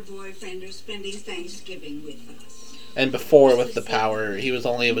you and your boyfriend are spending Thanksgiving with us. And before, with the power, he was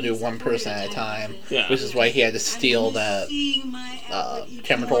only able to do one person at a time. Yeah. Which is why he had to steal that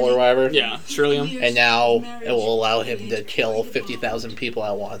chemical or whatever. Yeah, Ceruleum. And now it will allow him to kill 50,000 people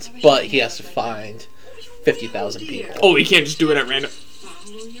at once. But he has to find 50,000 people. Oh, he can't just do it at random.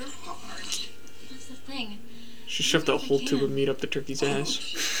 That's the thing. She shoved a whole tube of meat up the turkey's ass.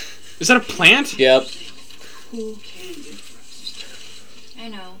 Is that a plant? Yep. I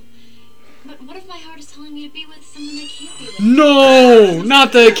know. But what if my heart is telling me to be with someone I can't be with? No,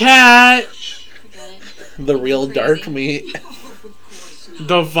 not the cat. Forget it. The real dark meat.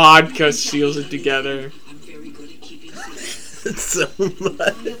 The vodka seals it together. It's so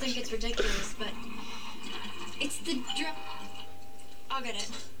much. You'll think it's ridiculous, but it's the drip. I'll get it.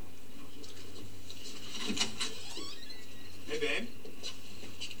 Hey, babe.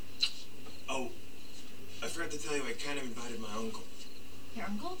 Oh, I forgot to tell you I kind of invited my uncle. Your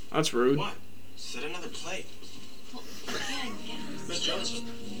uncle? That's rude. What? Set another plate. Well, yeah, I guess. Miss Johnson,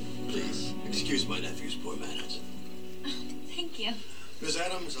 please excuse my nephew's poor manners. Thank you. Miss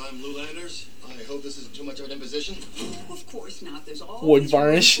Adams, I'm Lou Landers. I hope this isn't too much of an imposition. Of course not. There's always Wood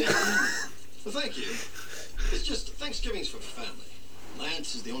varnish. Well, thank you. It's just Thanksgiving's for family.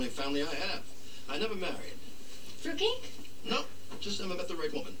 Lance is the only family I have. I never married. Fruitcake? No, just never met the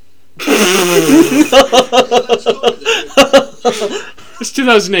right woman. It's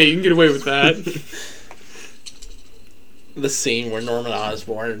 2008. You can get away with that. The scene where Norman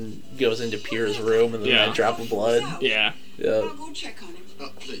Osborn goes into Pierre's room and then that drop of blood. Yeah. Yeah. I'll go check on him.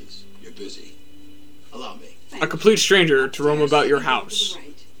 Oh, please, you're busy. Allow me. A complete stranger to roam about your house.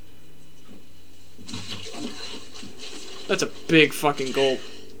 That's a big fucking gulp.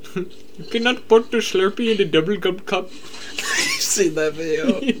 You cannot put the Slurpee in the double gum cup. You've seen that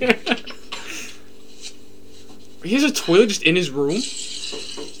video. Yeah. He has a toilet just in his room?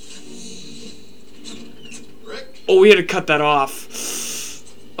 Rick? Oh, we had to cut that off.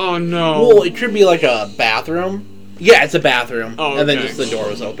 Oh no. Well, it could be like a bathroom. Yeah, it's a bathroom. Oh, And then okay. just the door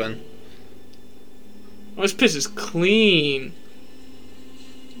was open. Oh, this piss is clean.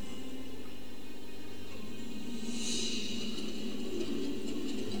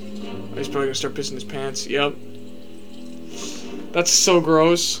 Oh, he's probably gonna start pissing his pants. Yep. That's so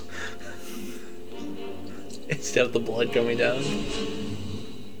gross. Instead of the blood coming down.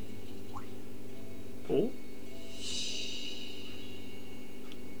 Oh.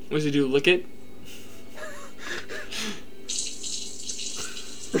 What does he do? Lick it?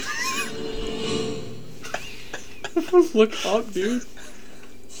 Look up, dude.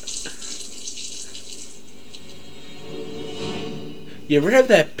 You ever have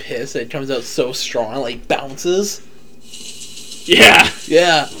that piss that comes out so strong, like bounces? Yeah.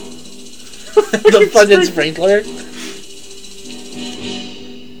 Yeah. The fucking sprinkler.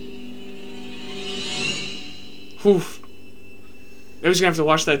 Whew. I was gonna have to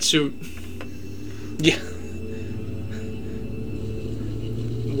wash that suit. Yeah.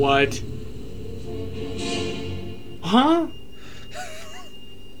 What? Huh?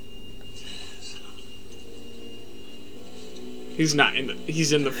 He's not in the.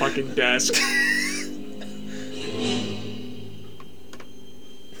 He's in the fucking desk.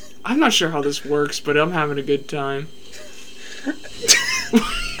 I'm not sure how this works, but I'm having a good time.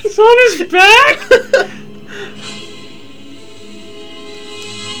 He's on his back?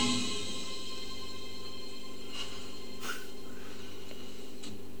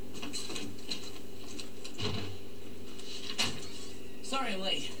 Sorry I'm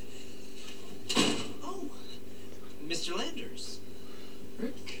late. Oh, Mr. Landers.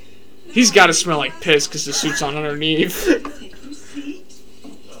 Rick. He's gotta smell like piss because the suit's on underneath.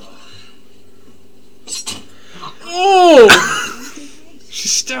 Oh!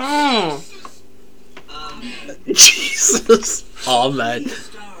 She's still. Jesus. Oh, man.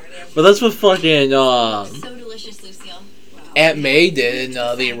 But that's what fucking, So delicious, Lucille. Aunt May did in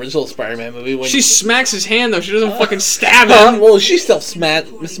the original Spider-Man movie. When She smacks his hand though. She doesn't fucking stab him. well, she still smacked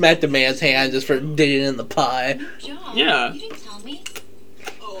the man's hand just for digging in the pie. John, Yeah. you didn't tell me.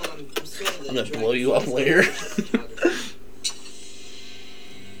 Oh, I'm sorry that I'm gonna I blow you up later.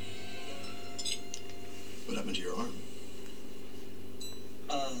 What happened to your arm?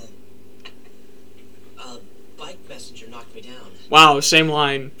 Bike messenger knocked me down. Wow, same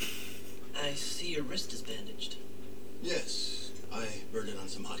line. I see your wrist is bandaged. Yes, I burned it on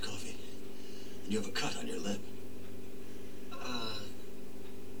some hot coffee. And you have a cut on your lip.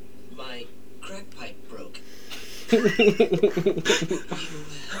 My crack pipe broke. You have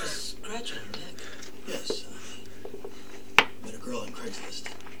a scratch on your neck. Yes, met a girl on Craigslist.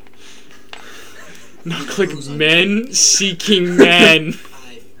 Not like men seeking men.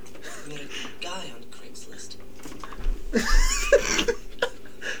 I met a guy on Craigslist.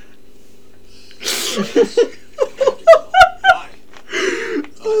 Why?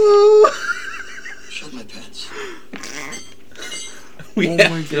 Shut my pants. We Oh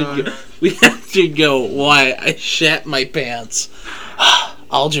have my to God. go. We have to go. Why? I shat my pants.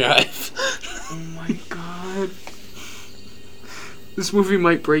 I'll drive. Oh my god. This movie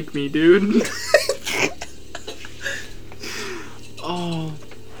might break me, dude. Oh.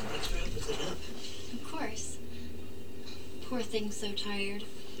 Of course. Poor thing's so tired.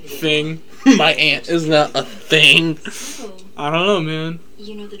 Thing. My aunt is not a thing. So, I don't know, man.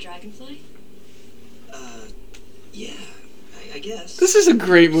 you know the dragonfly? Yeah, I guess. This is a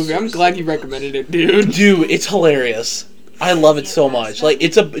great movie. I'm glad you recommended it, dude. Dude, it's hilarious. I love it so much. Like,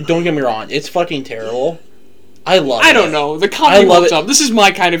 it's a. Don't get me wrong. It's fucking terrible. I love it. I don't know. The comedy I love holds it. up. This is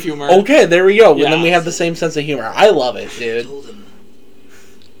my kind of humor. Okay, there we go. Yeah. And then we have the same sense of humor. I love it, I dude.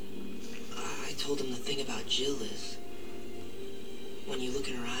 told him the thing about Jill is when you look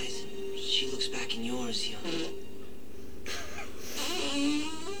in her eyes and she looks back in yours,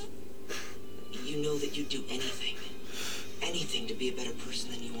 you know that you'd do anything to be a better person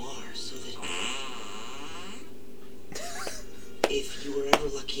than you are, so that if you were ever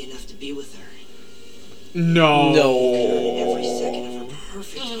lucky enough to be with her, No. every second of her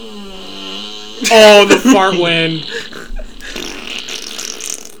perfect. Oh, the fart wind.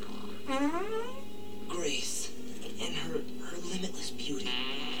 Grace and her limitless beauty.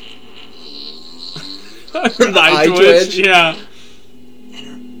 The eye twitch. twitch. Yeah.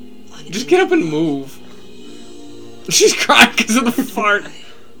 Just get up and move. She's crying because of the fart.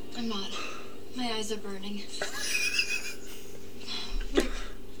 I'm not. My eyes are burning.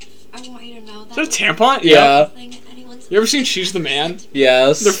 I want you to know that. Is that a tampon? Yeah. You ever seen She's the Man?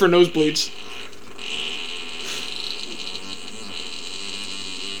 Yes. They're for nosebleeds.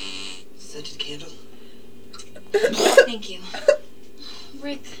 Scented candle. Thank you.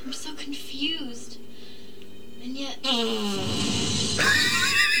 Rick, I'm so confused. And yet...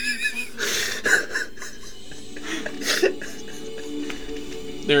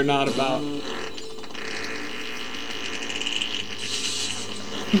 They're not about.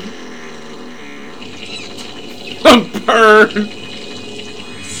 Burn!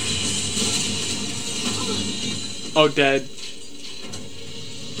 Oh, dead.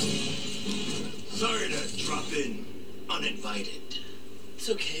 Sorry to drop in uninvited. It's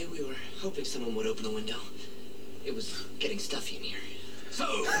okay, we were hoping someone would open a window. It was getting stuffy in here. So,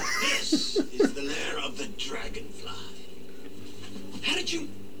 this is the lair of the dragonfly. How did you...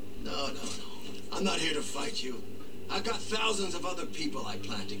 No. I'm not here to fight you. I've got thousands of other people I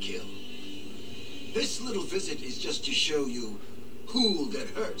plan to kill. This little visit is just to show you who'll get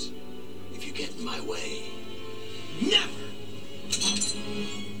hurt if you get in my way. Never!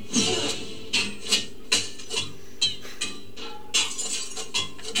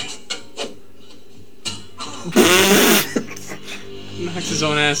 Knocks his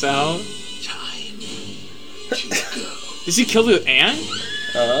own ass out. Does he kill the ant?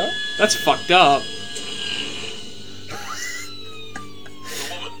 That's fucked up.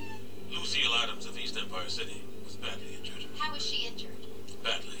 Lucille Adams of East Empire City was badly injured. How was she injured?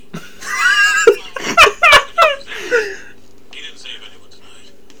 Badly. He didn't save anyone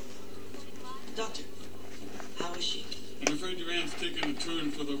tonight. Doctor, how is she? I'm afraid your aunt's taken a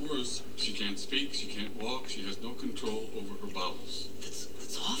turn for the worse. She can't speak, she can't walk, she has no control over her bowels.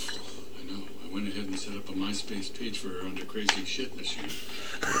 That's awful. I know. I went ahead and set up a MySpace page for her under crazy shit this year.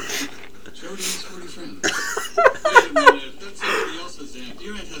 Show her to his 40 friends. Wait a minute, that's somebody else's aunt.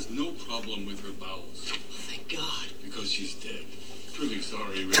 Your aunt has no problem with her bowels. Thank God. Because she's dead. Truly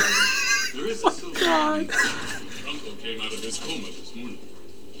sorry, really. There is a silver lining. Your uncle came out of his coma this morning.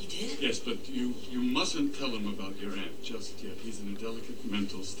 He did? Yes, but you mustn't tell him about your aunt just yet. He's in a delicate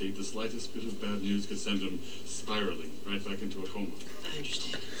mental state. The slightest bit of bad news could send him spiraling right back into a coma. I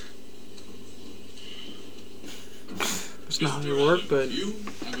understand. It's not how you work, but You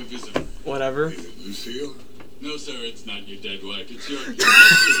have a visitor. whatever. Lucille? No, sir, it's not your dead wife. It's your nephew.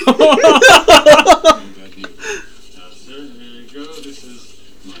 Bad news. Now, sir, here you go. This is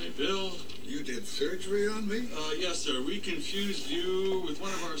my bill. You did surgery on me? Yes, sir. We confused you with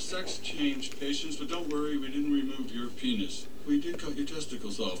one of our sex change patients, but don't worry, we didn't remove your penis. We did cut your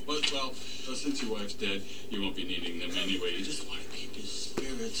testicles off, but, well, since your wife's dead, you won't be needing them anyway. You just want to keep his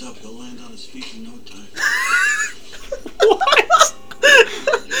spirits up. He'll land on his feet in no time. What?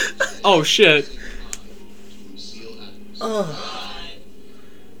 Oh, shit.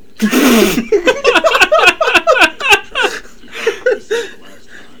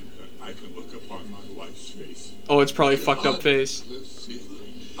 I can look upon my wife's face. Oh, it's probably a fucked up face.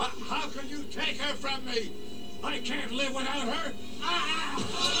 How can you take her from me? I can't live without her.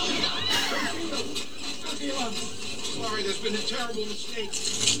 sorry. There's been a terrible mistake.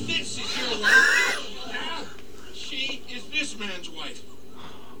 This is your wife. Now, she is this man's wife.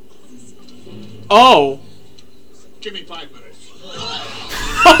 Oh. Give me 5 minutes.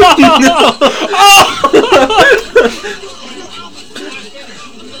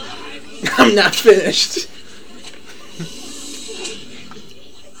 I'm not finished.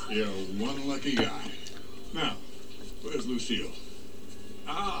 You're one lucky guy. Now, where's Lucille?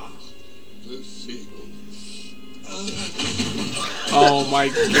 Ah, Lucille. Oh my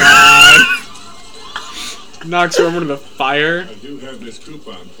god. Knocks her over to the fire. I do have this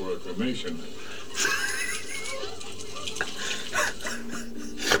coupon for a cremation.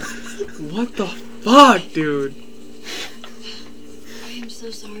 What the fuck, dude? I am so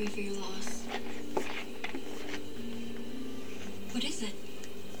sorry for your loss. What is it?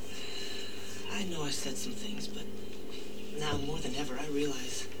 I know I said some things, but now more than ever I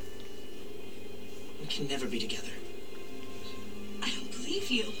realize we can never be together. I don't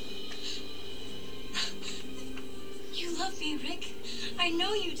believe you. You love me, Rick. I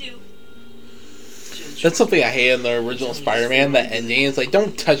know you do. That's something I hate in the original Spider-Man. That ending is like,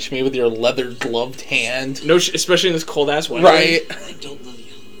 don't touch me with your leather gloved hand. No, especially in this cold ass weather. Right. I don't love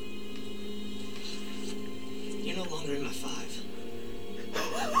you. You're no longer in my 5.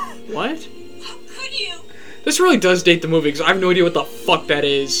 What? How could you? This really does date the movie because I have no idea what the fuck that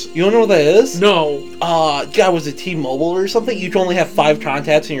is. You don't know what that is? No. God, was it T-Mobile or something? You can only have 5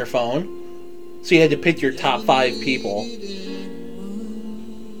 contacts in your phone. So you had to pick your top 5 people.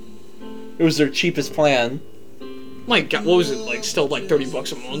 It was their cheapest plan. My god, what was it, like, still like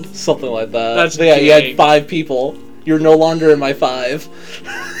 $30 a month? Something like that. That's yeah, you gay. had 5 people. You're no longer in my 5.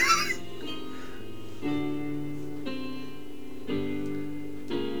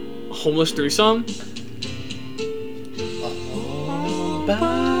 A homeless threesome? All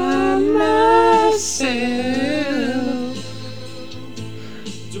by myself.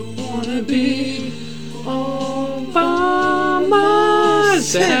 Don't wanna be all by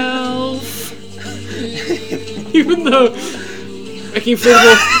myself. Even though making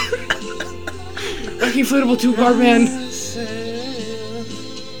inflatable 2-bar band.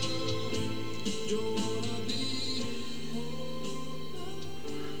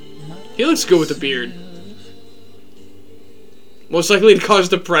 He looks good with the beard. Most likely to cause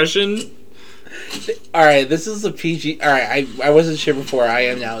depression. Alright, this is the PG... Alright, I wasn't sure before, I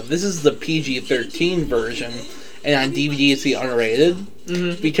am now. This is the PG-13 version, and on DVD it's the unrated.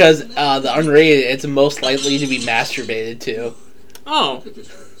 Mm-hmm. Because the unrated, it's most likely to be masturbated to. Oh.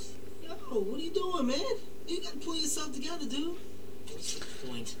 Yo, what are you doing, man? You gotta pull yourself together, dude. What's the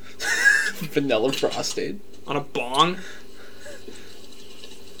point? Vanilla frosted. On a bong?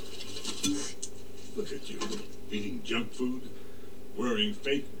 Look at you, eating junk food, wearing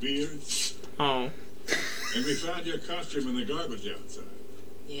fake beards. Oh. And we found your costume in the garbage outside.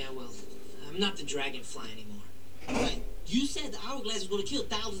 Yeah, well, I'm not the dragonfly anymore. Right. You said the hourglass was going to kill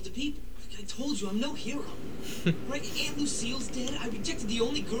thousands of people. I told you, I'm no hero. Right? Aunt Lucille's dead. I rejected the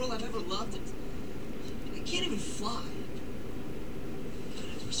only girl I've ever loved. And I can't even fly. I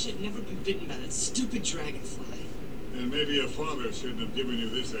wish I'd never been bitten by that stupid dragonfly. And maybe your father shouldn't have given you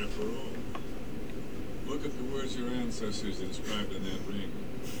this after all. Look at the words your ancestors inscribed in that ring.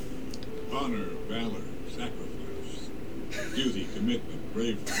 Honor, valor, sacrifice, duty, commitment,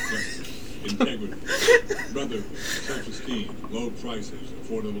 bravery, justice, integrity, brotherhood, self-esteem, low prices,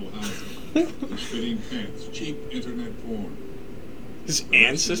 affordable housing, fitting pants, cheap internet porn. His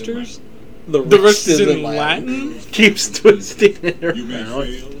ancestors? The rest is in Latin? Keeps twisting it around. You may fail or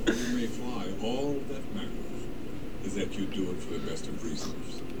you may fly. All that matters is that you do it for the best of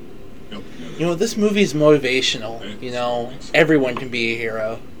reasons. Helping others. You know, this movie's motivational. You know, everyone can be a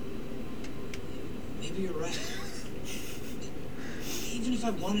hero. Maybe you're right. Even if I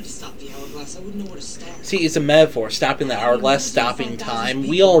wanted to stop the hourglass, I wouldn't know where to start. See, it's a metaphor. Stopping the hourglass, stopping time.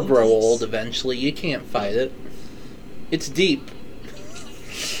 We all grow old eventually. You can't fight it. It's deep.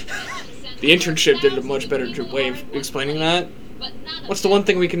 The internship did a much better way of explaining that. What's the one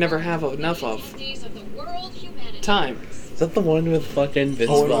thing we can never have enough of? Time. Is that the one with fucking Vince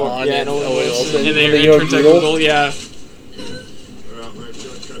Vaughn yeah, and Owen Wilson? And When they they go interns at Google? Google, yeah. Well, that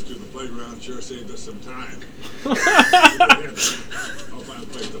shortcut to the playground sure saved us some time. I'll find a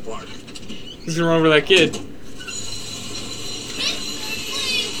place to park. What's wrong with that kid?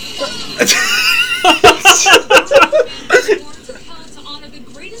 To honor the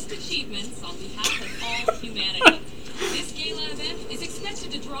greatest achievements on behalf of all humanity. This gala event is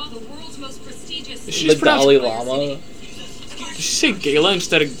expected to draw the world's most prestigious. Is she The just pronounced- Dalai Lama. Did she say gala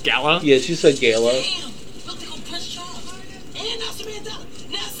instead of gala? Yeah, she said gala. Damn! Look, they gonna press charges. And Nelson Mandela.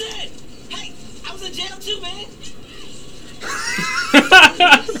 Nelson! Hey, I was in jail too, man.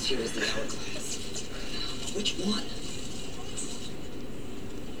 Yes, here is the hourglass. Which one?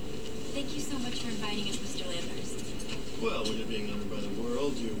 Thank you so much for inviting us, Mr. Landers. Well, when you're being honored by the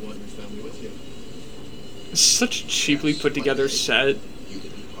world, you want your family with you. It's such a cheaply put together set. You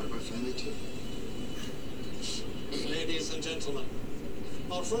can be part of our family too. Ladies and gentlemen,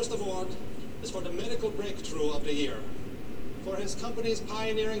 our first award is for the medical breakthrough of the year. For his company's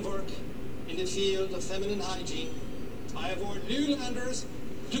pioneering work in the field of feminine hygiene, I award Lew Landers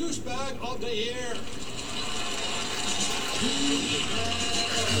Douchebag of the Year.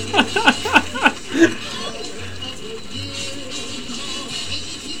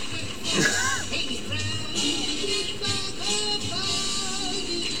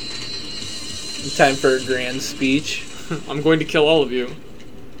 Time for a grand speech. I'm going to kill all of you.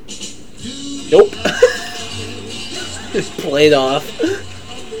 Nope. Just played off.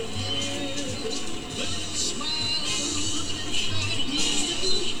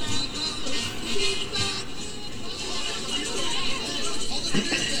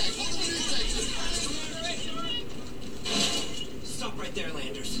 Stop right there,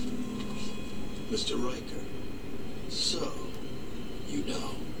 Landers. Mr. Riker, so, you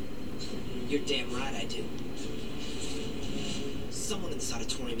know. You're damn right I do. Someone in this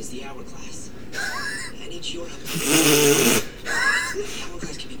auditorium is the hourglass. I need your help. The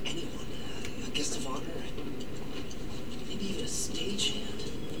hourglass can be anyone. A guest of honor. Maybe even a stagehand.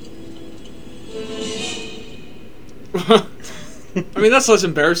 I mean, that's less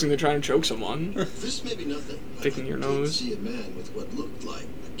embarrassing than trying to choke someone. This may be nothing. Picking your I nose. see a man with what looked like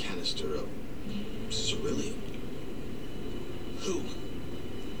a canister of cerulean. Who?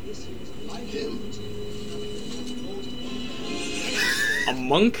 Him. A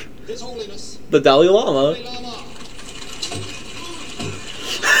monk? His Holiness. The Dalai Lama. Dalai Lama.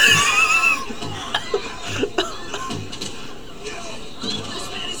 This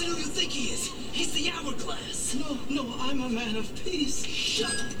man isn't who you think he is. He's the hourglass. No, I'm a man of peace.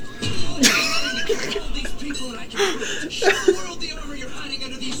 Shut up. All these people and I can prove it. Show the world the armor you're hiding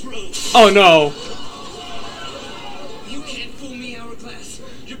under these robes. Oh no. You can't fool me, hourglass.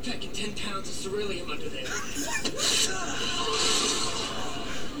 You're packing 10 pounds of cerulean under there.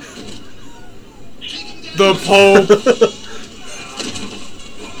 The Pope.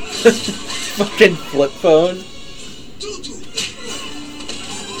 Fucking flip phone.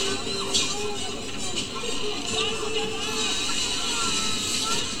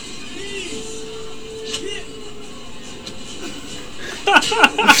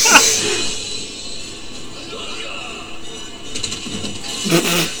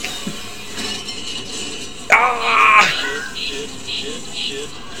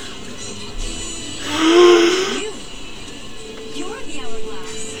 You're the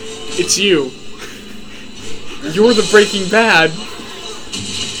hourglass. It's you. You're the Breaking Bad.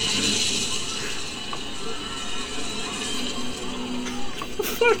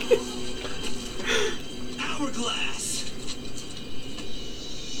 Hourglass.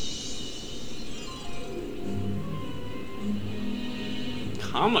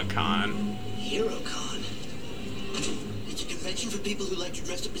 Comic-Con. HeroCon. It's a convention for people who like to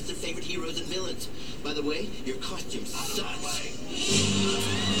dress up as their favorite heroes and villains. By the way, your costume sucks.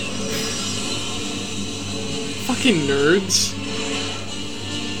 Fucking nerds.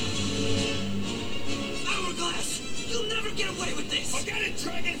 Hourglass! You'll never get away with this! Forget it,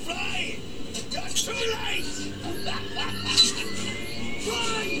 Dragonfly! You're too late!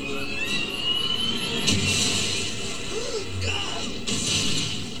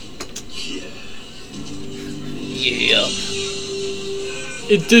 Yeah.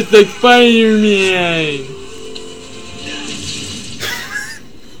 It's just like Spider-Man.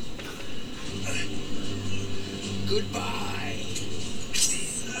 Goodbye,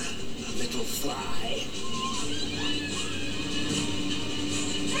 little fly.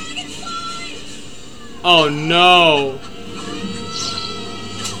 Oh no.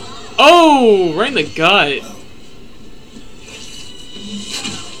 Oh, right in the gut.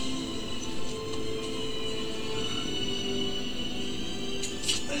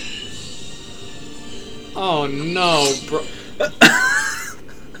 Oh no, bro.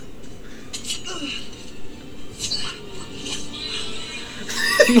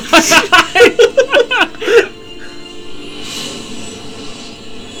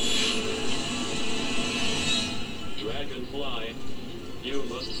 Dragonfly, you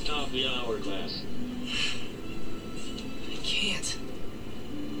must stop the hourglass. I can't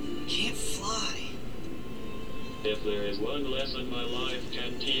fly. If there is one lesson my life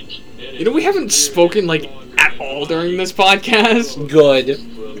can teach, it You know, we haven't spoken, like, at all during this podcast. Good.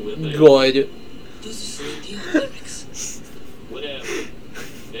 Good. Those are Celine Dion lyrics.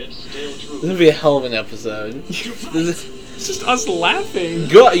 This would be a hell of an episode. It's just us laughing.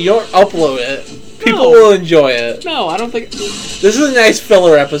 You'll upload it. People No. will enjoy it. No, I don't think... This is a nice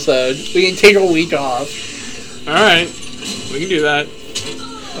filler episode. We can take a week off. Alright. We can do that.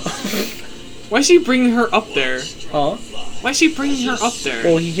 Why is he bringing her up there? Huh? Why is he bringing her up there?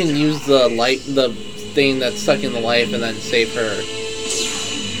 Well, he can use the thing that's sucking the life and then save her.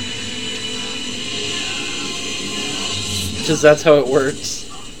 Because that's how it works.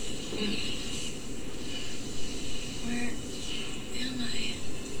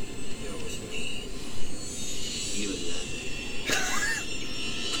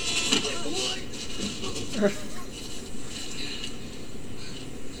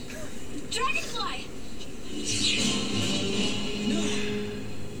 Dragonfly!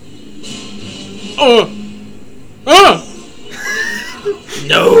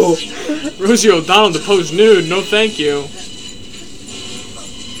 No! Rosie O'Donnell to pose nude. No, thank you.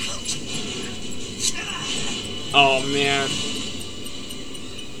 Oh man.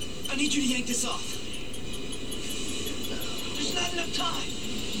 I need you to yank this off. There's not enough time.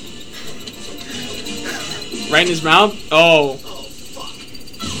 Right in his mouth? Oh.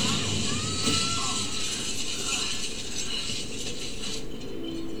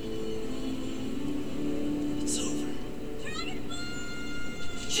 It's over.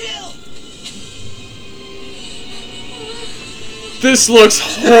 Chill. This looks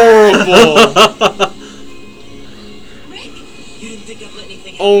horrible. You didn't think I'd let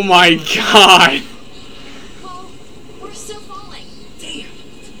anything happen? Oh my god. Well, we're still falling. Damn.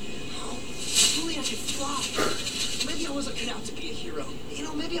 Oh, if only I could fly. Maybe I wasn't cut out to be a hero. You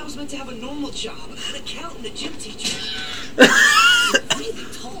know, maybe I was meant to have a normal job, an accountant, a gym teacher. Really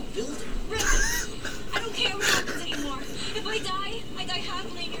tall building. Rick, I don't care what happens anymore. If I die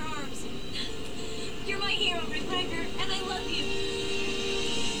happily in your arms. You're my hero, Rick Riker, and I love you.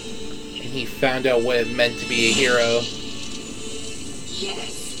 And he found out what it meant to be a hero.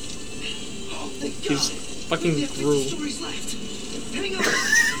 Yes. Oh, thank God. He's fucking We have 50 Groot. stories left. Hang on.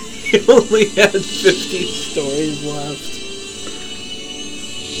 He only had 50 stories left.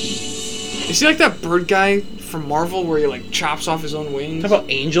 Is he like that bird guy from Marvel where he like chops off his own wings? Talk about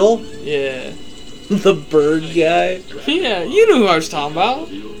Angel? Yeah. The bird guy? Yeah, you knew who I was talking about.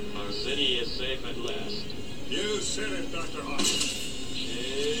 Our city is safe at last. You said it, Dr. Hawk.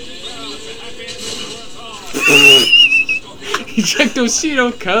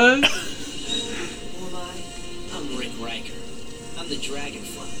 Ejectocito, cuz. Who am I? I'm Rick Riker. I'm the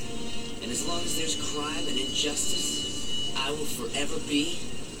Dragonfly. And as long as there's crime and injustice, I will forever be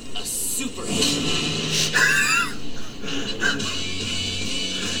a superhero.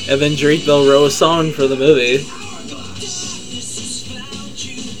 And then Drake Bell wrote a song for the movie.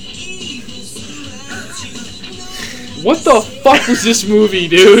 What the fuck was this movie,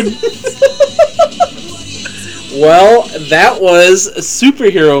 dude? Well, that was a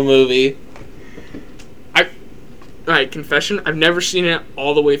superhero movie. Alright, confession, I've never seen it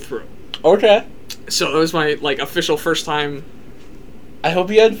all the way through. Okay. So it was my like official first time. I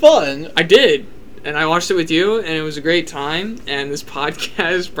hope you had fun. I did. And I watched it with you, and it was a great time. And this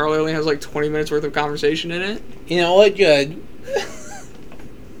podcast probably only has like 20 minutes worth of conversation in it. You know what? Good.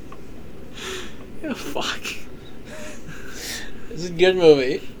 Yeah, fuck. It's a good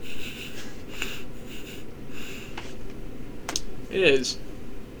movie. It is.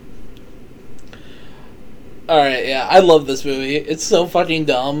 Alright, yeah, I love this movie. It's so fucking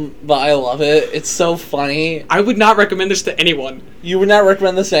dumb, but I love it. It's so funny. I would not recommend this to anyone. You would not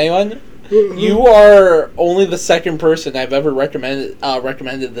recommend this to anyone? You are only the second person I've ever recommended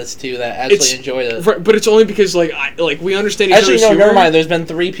this to that actually enjoyed it. Right, but it's only because we understand each Actually, other's no, humor. never mind. There's been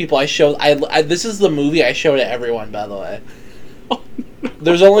 3 people I showed. This is the movie I showed to everyone, by the way.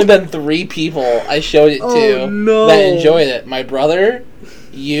 There's only been 3 people I showed it to that enjoyed it. My brother,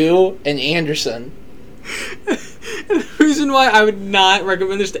 you, and Anderson. The reason why I would not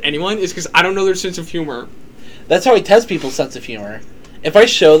recommend this to anyone is because I don't know their sense of humor. That's how I test people's sense of humor. If I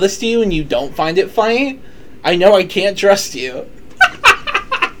show this to you and you don't find it funny, I know I can't trust you.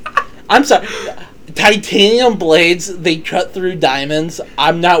 I'm sorry. Titanium blades, they cut through diamonds.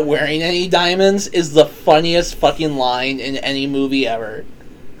 I'm not wearing any diamonds is the funniest fucking line in any movie ever.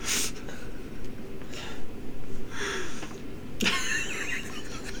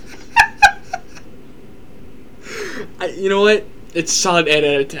 You know what? It's a solid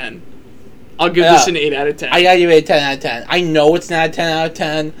 8 out of 10. I'll give this an 8 out of 10. I gotta give it a 10 out of 10. I know it's not a 10 out of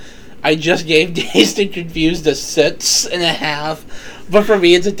 10. I just gave Dazed and Confused a 6.5. But for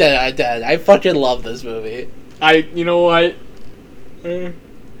me, it's a 10 out of 10. I fucking love this movie. You know what?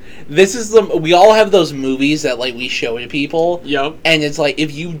 This is we all have those movies that like we show to people. Yep. And it's like,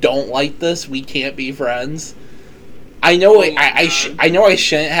 if you don't like this, we can't be friends. I know I know I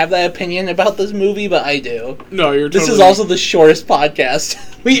shouldn't have that opinion about this movie, but I do. No, you're totally... This is also the shortest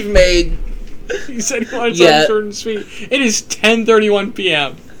podcast we've made. You said you wanted something short and sweet. It is 10:31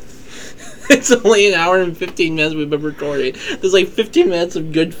 p.m. It's only an hour and 15 minutes we've been recording. There's like 15 minutes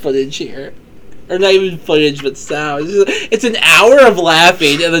of good footage here. Or not even footage, but sound. It's an hour of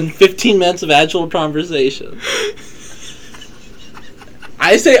laughing and then 15 minutes of actual conversation.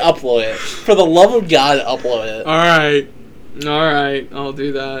 I say upload it. For the love of God, upload it. Alright, I'll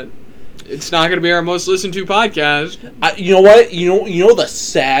do that. It's not going to be our most listened to podcast. You know what? You know the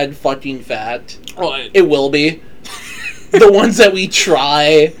sad fucking fact? What? It will be. The ones that we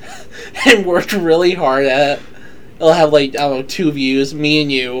try and work really hard at, it'll have like, I don't know, 2 views, me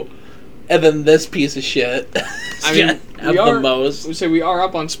and you, and then this piece of shit. I mean, have the most. We say we are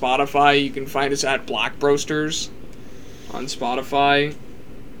up on Spotify. You can find us at Black Broasters on Spotify.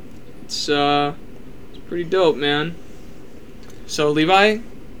 It's pretty dope, man. So, Levi,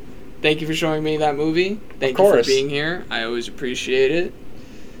 thank you for showing me that movie. Thank you for being here. I always appreciate it.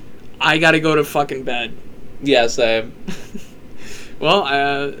 I gotta go to fucking bed. Yeah, same. Well,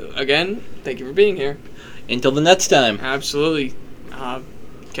 again, thank you for being here. Until the next time. Absolutely.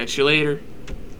 Catch you later.